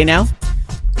South Bay now?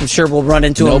 I'm sure we'll run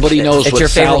into him. Nobody knows it's what your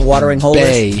favorite South watering hole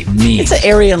Bay means. It's an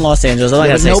area in Los Angeles.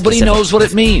 But nobody knows what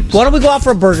it means. Why don't we go out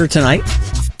for a burger tonight?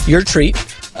 Your treat.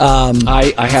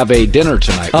 I have a dinner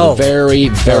tonight with a very,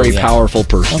 very powerful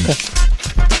person. Okay.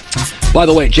 By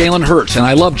the way, Jalen Hurts, and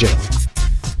I love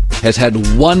Jalen, has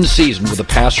had 1 season with a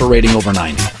passer rating over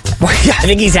 90. Well, yeah, I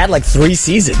think he's had like 3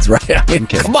 seasons, right? I mean,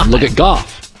 come on. Look at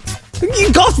Goff.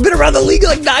 Goff's been around the league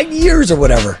like 9 years or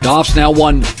whatever. Goff's now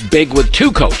won big with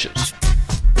 2 coaches.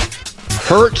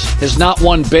 Hurts has not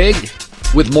won big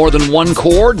with more than 1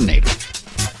 coordinator.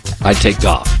 I'd take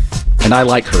Goff. And I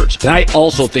like Hurts. And I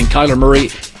also think Kyler Murray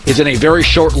is in a very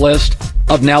short list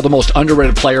of now the most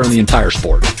underrated player in the entire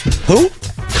sport. Who?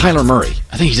 Kyler Murray.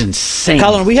 I think he's insane.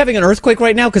 Colin, are we having an earthquake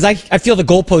right now? Because I feel the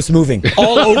goalposts moving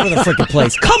all over the freaking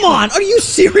place. Come on. Are you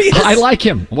serious? I like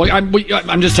him. I'm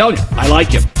just telling you. I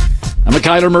like him. I'm a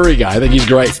Kyler Murray guy. I think he's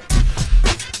great.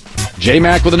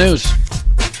 J-Mac with the news.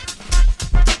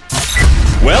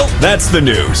 Well, that's the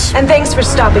news. And thanks for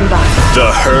stopping by.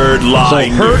 The Herd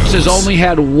Line So Hurts News. has only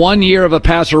had 1 year of a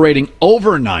passer rating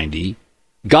over 90.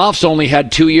 Goff's only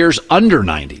had 2 years under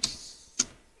 90.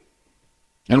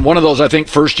 And one of those, I think,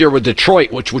 first year with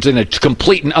Detroit, which was in a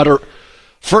complete and utter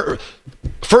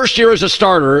First year as a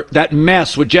starter, that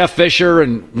mess with Jeff Fisher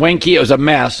and Wenke, it was a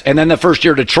mess. And then the first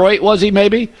year Detroit, was he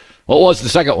maybe? What was the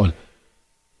second one?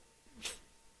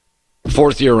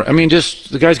 Fourth year. I mean,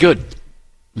 just the guy's good.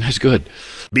 The guy's good.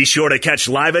 Be sure to catch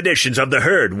live editions of The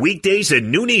Herd weekdays at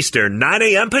noon Eastern, 9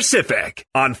 a.m. Pacific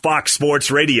on Fox Sports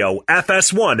Radio,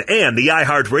 FS1, and the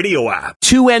iHeartRadio app.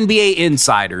 2 NBA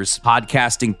insiders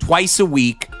podcasting twice a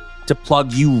week to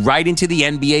plug you right into the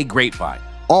NBA grapevine.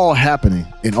 All happening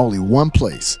in only one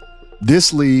place.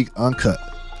 This League Uncut,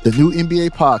 the new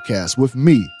NBA podcast with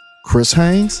me, Chris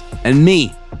Haynes, and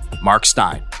me, Mark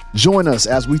Stein. Join us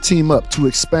as we team up to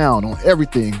expound on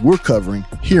everything we're covering,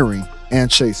 hearing, and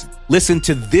chasing. Listen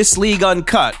to This League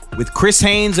Uncut with Chris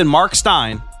Haynes and Mark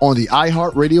Stein on the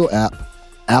iHeartRadio app,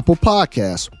 Apple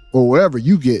Podcasts, or wherever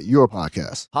you get your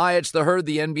podcasts. Hi, it's The Herd.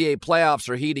 The NBA playoffs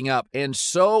are heating up, and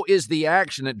so is the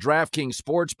action at DraftKings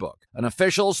Sportsbook, an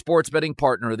official sports betting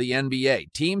partner of the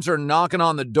NBA. Teams are knocking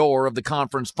on the door of the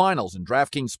conference finals, and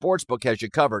DraftKings Sportsbook has you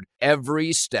covered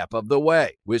every step of the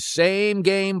way with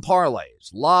same-game parlays,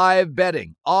 live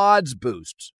betting, odds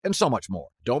boosts, and so much more.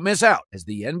 Don't miss out as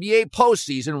the NBA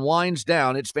postseason winds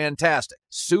down. It's fantastic.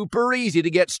 Super easy to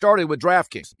get started with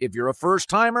DraftKings. If you're a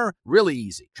first-timer, really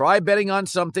easy. Try betting on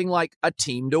something like a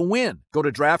team to win. Go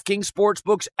to DraftKings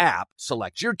Sportsbook's app,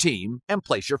 select your team, and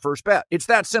place your first bet. It's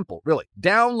that simple, really.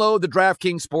 Download the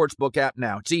DraftKings Sportsbook app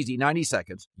now. It's easy, 90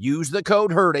 seconds. Use the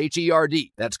code HERD,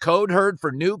 H-E-R-D. That's code HERD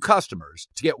for new customers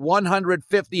to get $150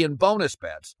 in bonus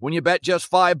bets when you bet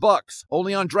just $5.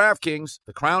 Only on DraftKings.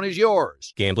 The crown is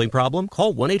yours. Gambling problem?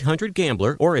 Call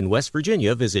 1-800-GAMBLER or in West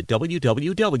Virginia, visit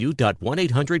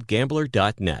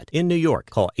www.1800gambler.net. In New York,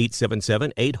 call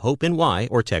 877-8-HOPE-NY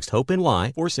or text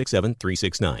HOPE-NY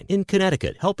 467-369. In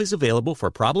Connecticut, help is available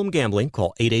for problem gambling.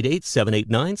 Call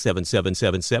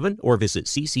 888-789-7777 or visit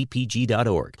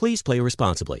ccpg.org. Please play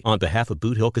responsibly. On behalf of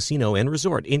Boot Hill Casino and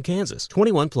Resort in Kansas,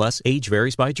 21 plus, age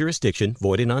varies by jurisdiction,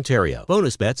 void in Ontario.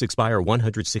 Bonus bets expire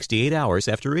 168 hours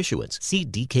after issuance. See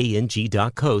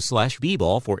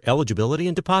dkng.co/bball for eligibility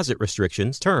and deposit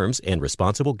restrictions, terms, and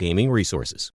responsible gaming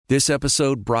resources. This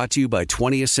episode brought to you by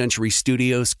 20th Century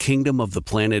Studios' Kingdom of the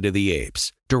Planet of the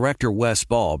Apes. Director Wes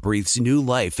Ball breathes new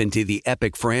life into the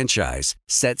epic franchise,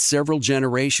 set several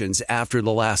generations after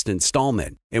the last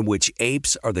installment, in which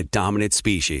apes are the dominant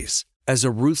species. As a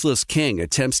ruthless king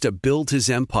attempts to build his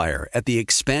empire at the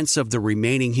expense of the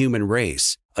remaining human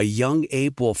race, a young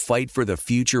ape will fight for the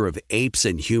future of apes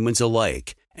and humans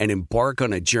alike and embark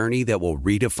on a journey that will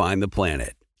redefine the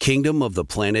planet. Kingdom of the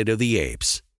Planet of the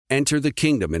Apes. Enter the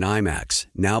kingdom in IMAX,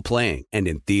 now playing and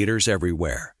in theaters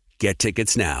everywhere. Get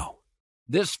tickets now.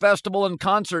 This festival and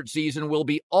concert season will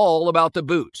be all about the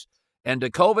boots, and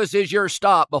Tecovas is your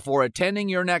stop before attending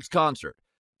your next concert.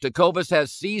 Tecovas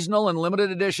has seasonal and limited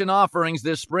edition offerings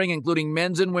this spring, including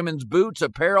men's and women's boots,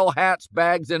 apparel, hats,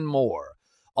 bags, and more.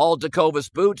 All Tecovas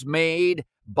boots made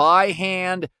by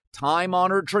hand,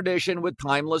 time-honored tradition with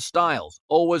timeless styles,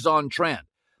 always on trend.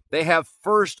 They have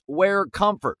first wear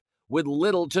comfort with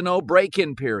little to no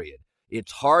break-in period.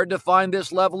 It's hard to find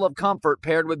this level of comfort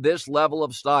paired with this level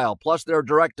of style. Plus, their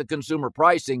direct-to-consumer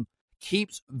pricing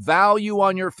keeps value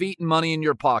on your feet and money in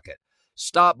your pocket.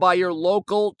 Stop by your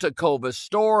local Tecovas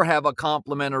store, have a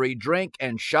complimentary drink,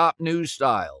 and shop new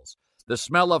styles. The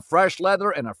smell of fresh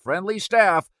leather and a friendly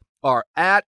staff are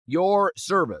at your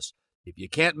service. If you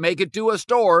can't make it to a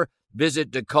store,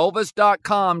 visit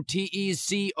Tecovas.com,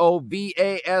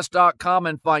 Tecovas.com,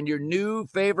 and find your new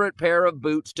favorite pair of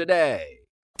boots today.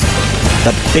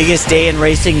 The biggest day in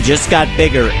racing just got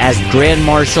bigger as Grand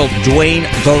Marshal Dwayne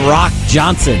 "The Rock"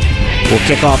 Johnson will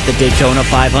kick off the Daytona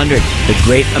 500. The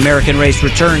Great American Race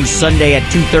returns Sunday at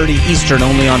 2:30 Eastern,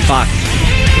 only on Fox.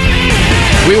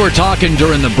 We were talking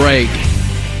during the break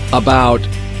about,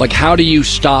 like, how do you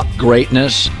stop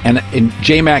greatness? And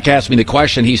J-Mac asked me the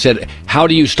question. He said, how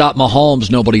do you stop Mahomes?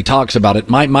 Nobody talks about it.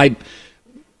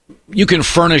 You can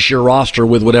furnish your roster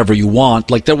with whatever you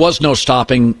want. Like, there was no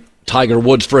stopping Tiger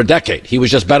Woods for a decade. He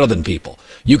was just better than people.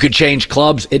 You could change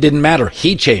clubs. It didn't matter.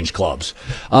 He changed clubs.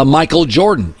 Michael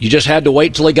Jordan, you just had to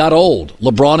wait till he got old.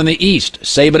 LeBron in the East,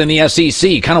 Saban in the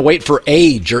SEC. Kind of wait for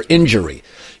age or injury.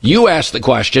 You asked the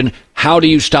question, how do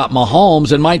you stop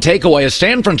Mahomes? And my takeaway is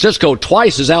San Francisco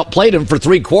twice has outplayed him for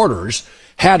 3 quarters,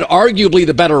 had arguably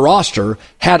the better roster,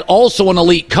 had also an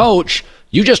elite coach.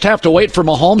 You just have to wait for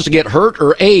Mahomes to get hurt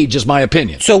or age, is my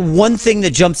opinion. So one thing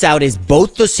that jumps out is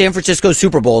both the San Francisco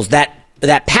Super Bowls, that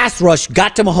pass rush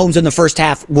got to Mahomes in the first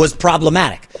half was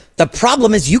problematic. The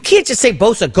problem is you can't just say,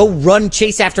 Bosa, go run,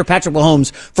 chase after Patrick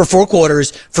Mahomes for 4 quarters,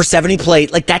 for 70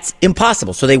 plays. Like, that's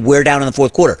impossible. So they wear down in the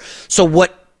fourth quarter. So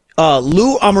what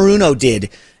Lou Amaruno did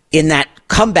in that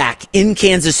comeback in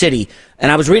Kansas City,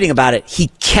 and I was reading about it, he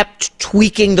kept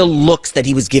tweaking the looks that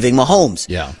he was giving Mahomes.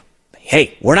 Yeah.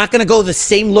 Hey, we're not going to go the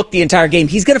same look the entire game.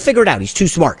 He's going to figure it out. He's too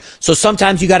smart. So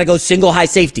sometimes you got to go single high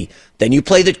safety. Then you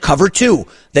play the cover 2.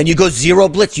 Then you go zero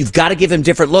blitz. You've got to give him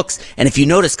different looks. And if you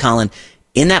notice, Colin,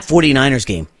 in that 49ers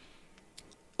game,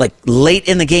 like late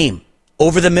in the game,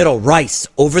 over the middle, Rice,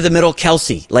 over the middle,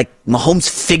 Kelsey, like Mahomes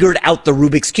figured out the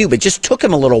Rubik's Cube. It just took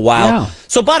him a little while. Yeah.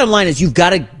 So bottom line is you've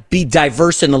got to be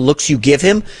diverse in the looks you give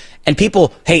him. And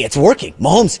people, hey, it's working.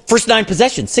 Mahomes, first 9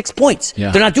 possessions, 6 points.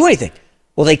 Yeah. They're not doing anything.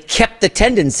 Well, they kept the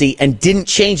tendency and didn't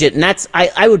change it. And that's,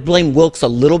 I would blame Wilks a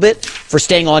little bit for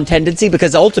staying on tendency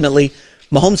because ultimately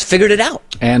Mahomes figured it out.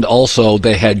 And also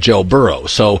they had Joe Burrow.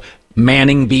 So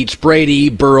Manning beats Brady,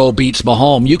 Burrow beats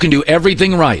Mahomes. You can do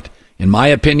everything right. In my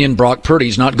opinion, Brock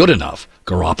Purdy's not good enough.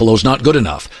 Garoppolo's not good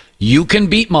enough. You can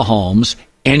beat Mahomes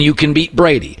and you can beat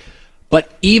Brady.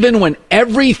 But even when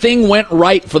everything went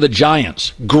right for the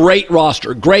Giants, great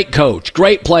roster, great coach,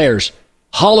 great players,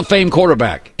 Hall of Fame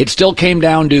quarterback, it still came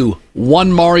down to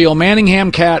one Mario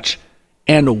Manningham catch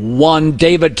and one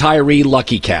David Tyree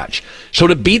lucky catch. So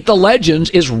to beat the legends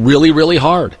is really, really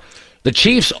hard. The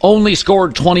Chiefs only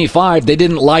scored 25. They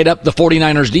didn't light up the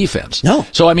 49ers defense. No.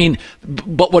 So, I mean,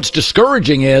 but what's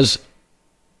discouraging is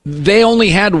they only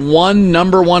had one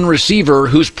number 1 receiver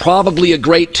who's probably a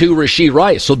great 2, Rashee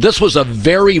Rice. So this was a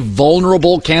very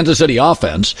vulnerable Kansas City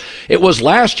offense. It was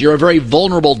last year a very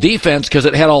vulnerable defense because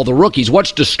it had all the rookies.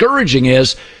 What's discouraging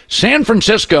is San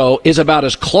Francisco is about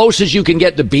as close as you can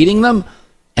get to beating them,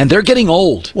 and they're getting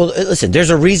old. Well, listen,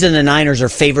 there's a reason the Niners are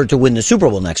favored to win the Super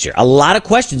Bowl next year. A lot of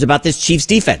questions about this Chiefs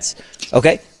defense.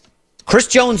 Okay? Chris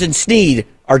Jones and Snead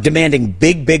are demanding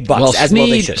big bucks, as well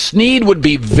they should. Snead would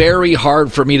be very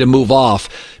hard for me to move off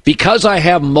because I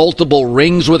have multiple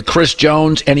rings with Chris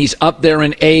Jones, and he's up there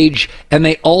in age, and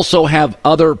they also have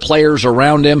other players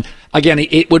around him. Again,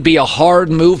 it would be a hard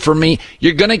move for me.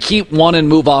 You're going to keep one and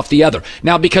move off the other.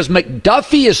 Now, because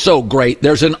McDuffie is so great,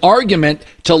 there's an argument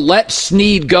to let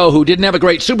Snead go, who didn't have a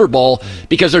great Super Bowl,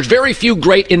 because there's very few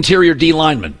great interior D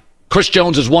linemen. Chris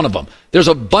Jones is one of them. There's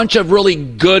a bunch of really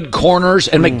good corners,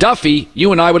 and McDuffie,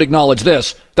 you and I would acknowledge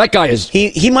this, that guy is...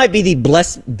 He might be the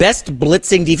best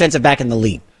blitzing defensive back in the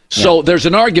league. So there's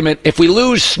an argument, if we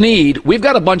lose Snead, we've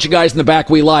got a bunch of guys in the back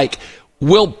we like.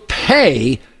 We'll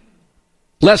pay...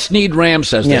 Les Snead Ram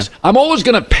says this. I'm always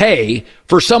going to pay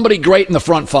for somebody great in the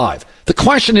front 5. The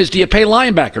question is, do you pay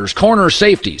linebackers, corners,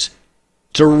 safeties?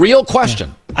 It's a real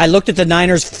question. I looked at the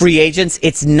Niners free agents.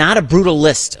 It's not a brutal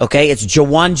list, okay? It's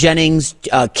Jawan Jennings,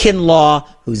 Kinlaw,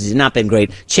 who's not been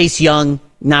great, Chase Young,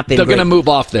 not been great. They're going to move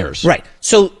off theirs. Right.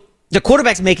 So the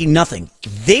quarterback's making nothing.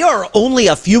 They are only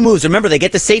a few moves. Remember, they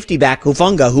get the safety back,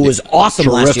 Hufanga, who was awesome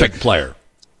last year. Terrific player.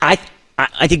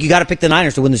 I think you got to pick the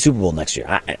Niners to win the Super Bowl next year.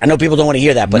 I know people don't want to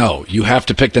hear that, but no, you have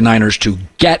to pick the Niners to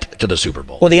get to the Super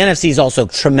Bowl. Well, the NFC is also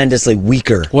tremendously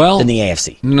weaker than the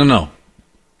AFC. No.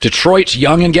 Detroit's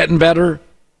young and getting better.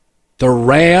 The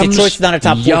Rams, Detroit's not a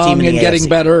top 4 young team in and the getting AFC.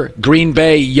 Better. Green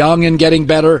Bay, young and getting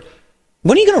better.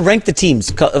 When are you going to rank the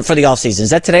teams for the offseason? Is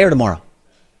that today or tomorrow?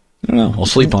 I don't know. We'll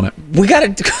sleep on it. We got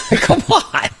to come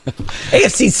on.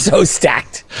 AFC's so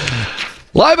stacked.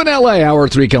 Live in LA, Hour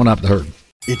 3 coming up the Herd.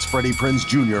 It's Freddie Prinze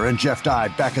Jr. and Jeff Dye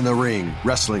back in the ring.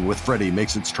 Wrestling with Freddie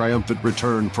makes its triumphant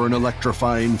return for an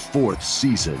electrifying 4th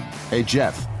season. Hey,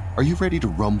 Jeff, are you ready to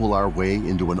rumble our way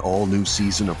into an all-new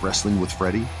season of Wrestling with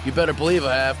Freddie? You better believe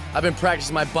I have. I've been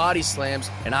practicing my body slams,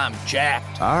 and I'm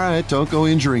jacked. All right, don't go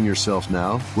injuring yourself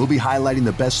now. We'll be highlighting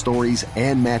the best stories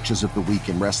and matches of the week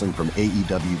in wrestling from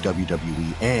AEW,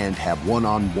 WWE, and have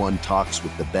one-on-one talks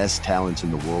with the best talents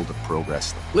in the world of pro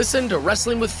wrestling. Listen to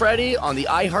Wrestling with Freddie on the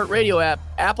iHeartRadio app,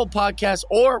 Apple Podcasts,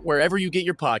 or wherever you get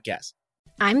your podcasts.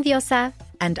 I'm Diosa.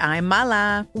 And I'm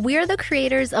Mala. We're the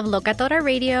creators of Locatora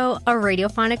Radio, a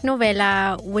radiophonic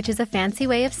novela, which is a fancy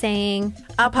way of saying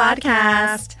a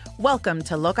podcast. Welcome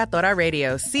to Locatora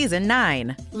Radio Season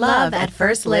 9. Love at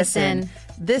First Listen.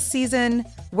 This season,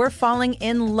 we're falling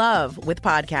in love with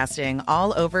podcasting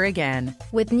all over again.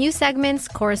 With new segments,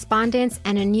 correspondence,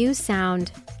 and a new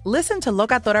sound. Listen to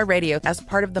Locatora Radio as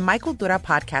part of the My Cultura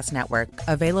Podcast Network.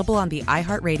 Available on the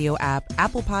iHeartRadio app,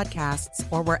 Apple Podcasts,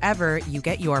 or wherever you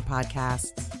get your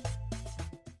podcasts.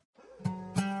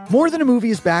 More Than a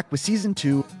Movie is back with Season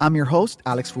 2. I'm your host,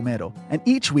 Alex Fumero. And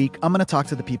each week, I'm going to talk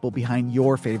to the people behind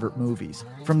your favorite movies.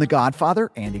 From The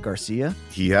Godfather, Andy Garcia.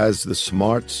 He has the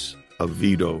smarts of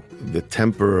Vito, the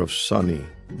temper of Sonny,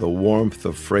 the warmth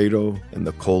of Fredo, and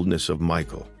the coldness of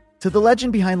Michael. To the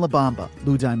legend behind La Bamba,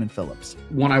 Lou Diamond Phillips.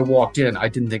 When I walked in, I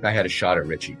didn't think I had a shot at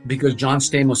Richie because John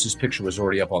Stamos' picture was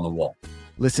already up on the wall.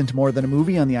 Listen to More Than a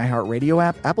Movie on the iHeartRadio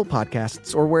app, Apple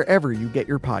Podcasts, or wherever you get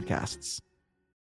your podcasts.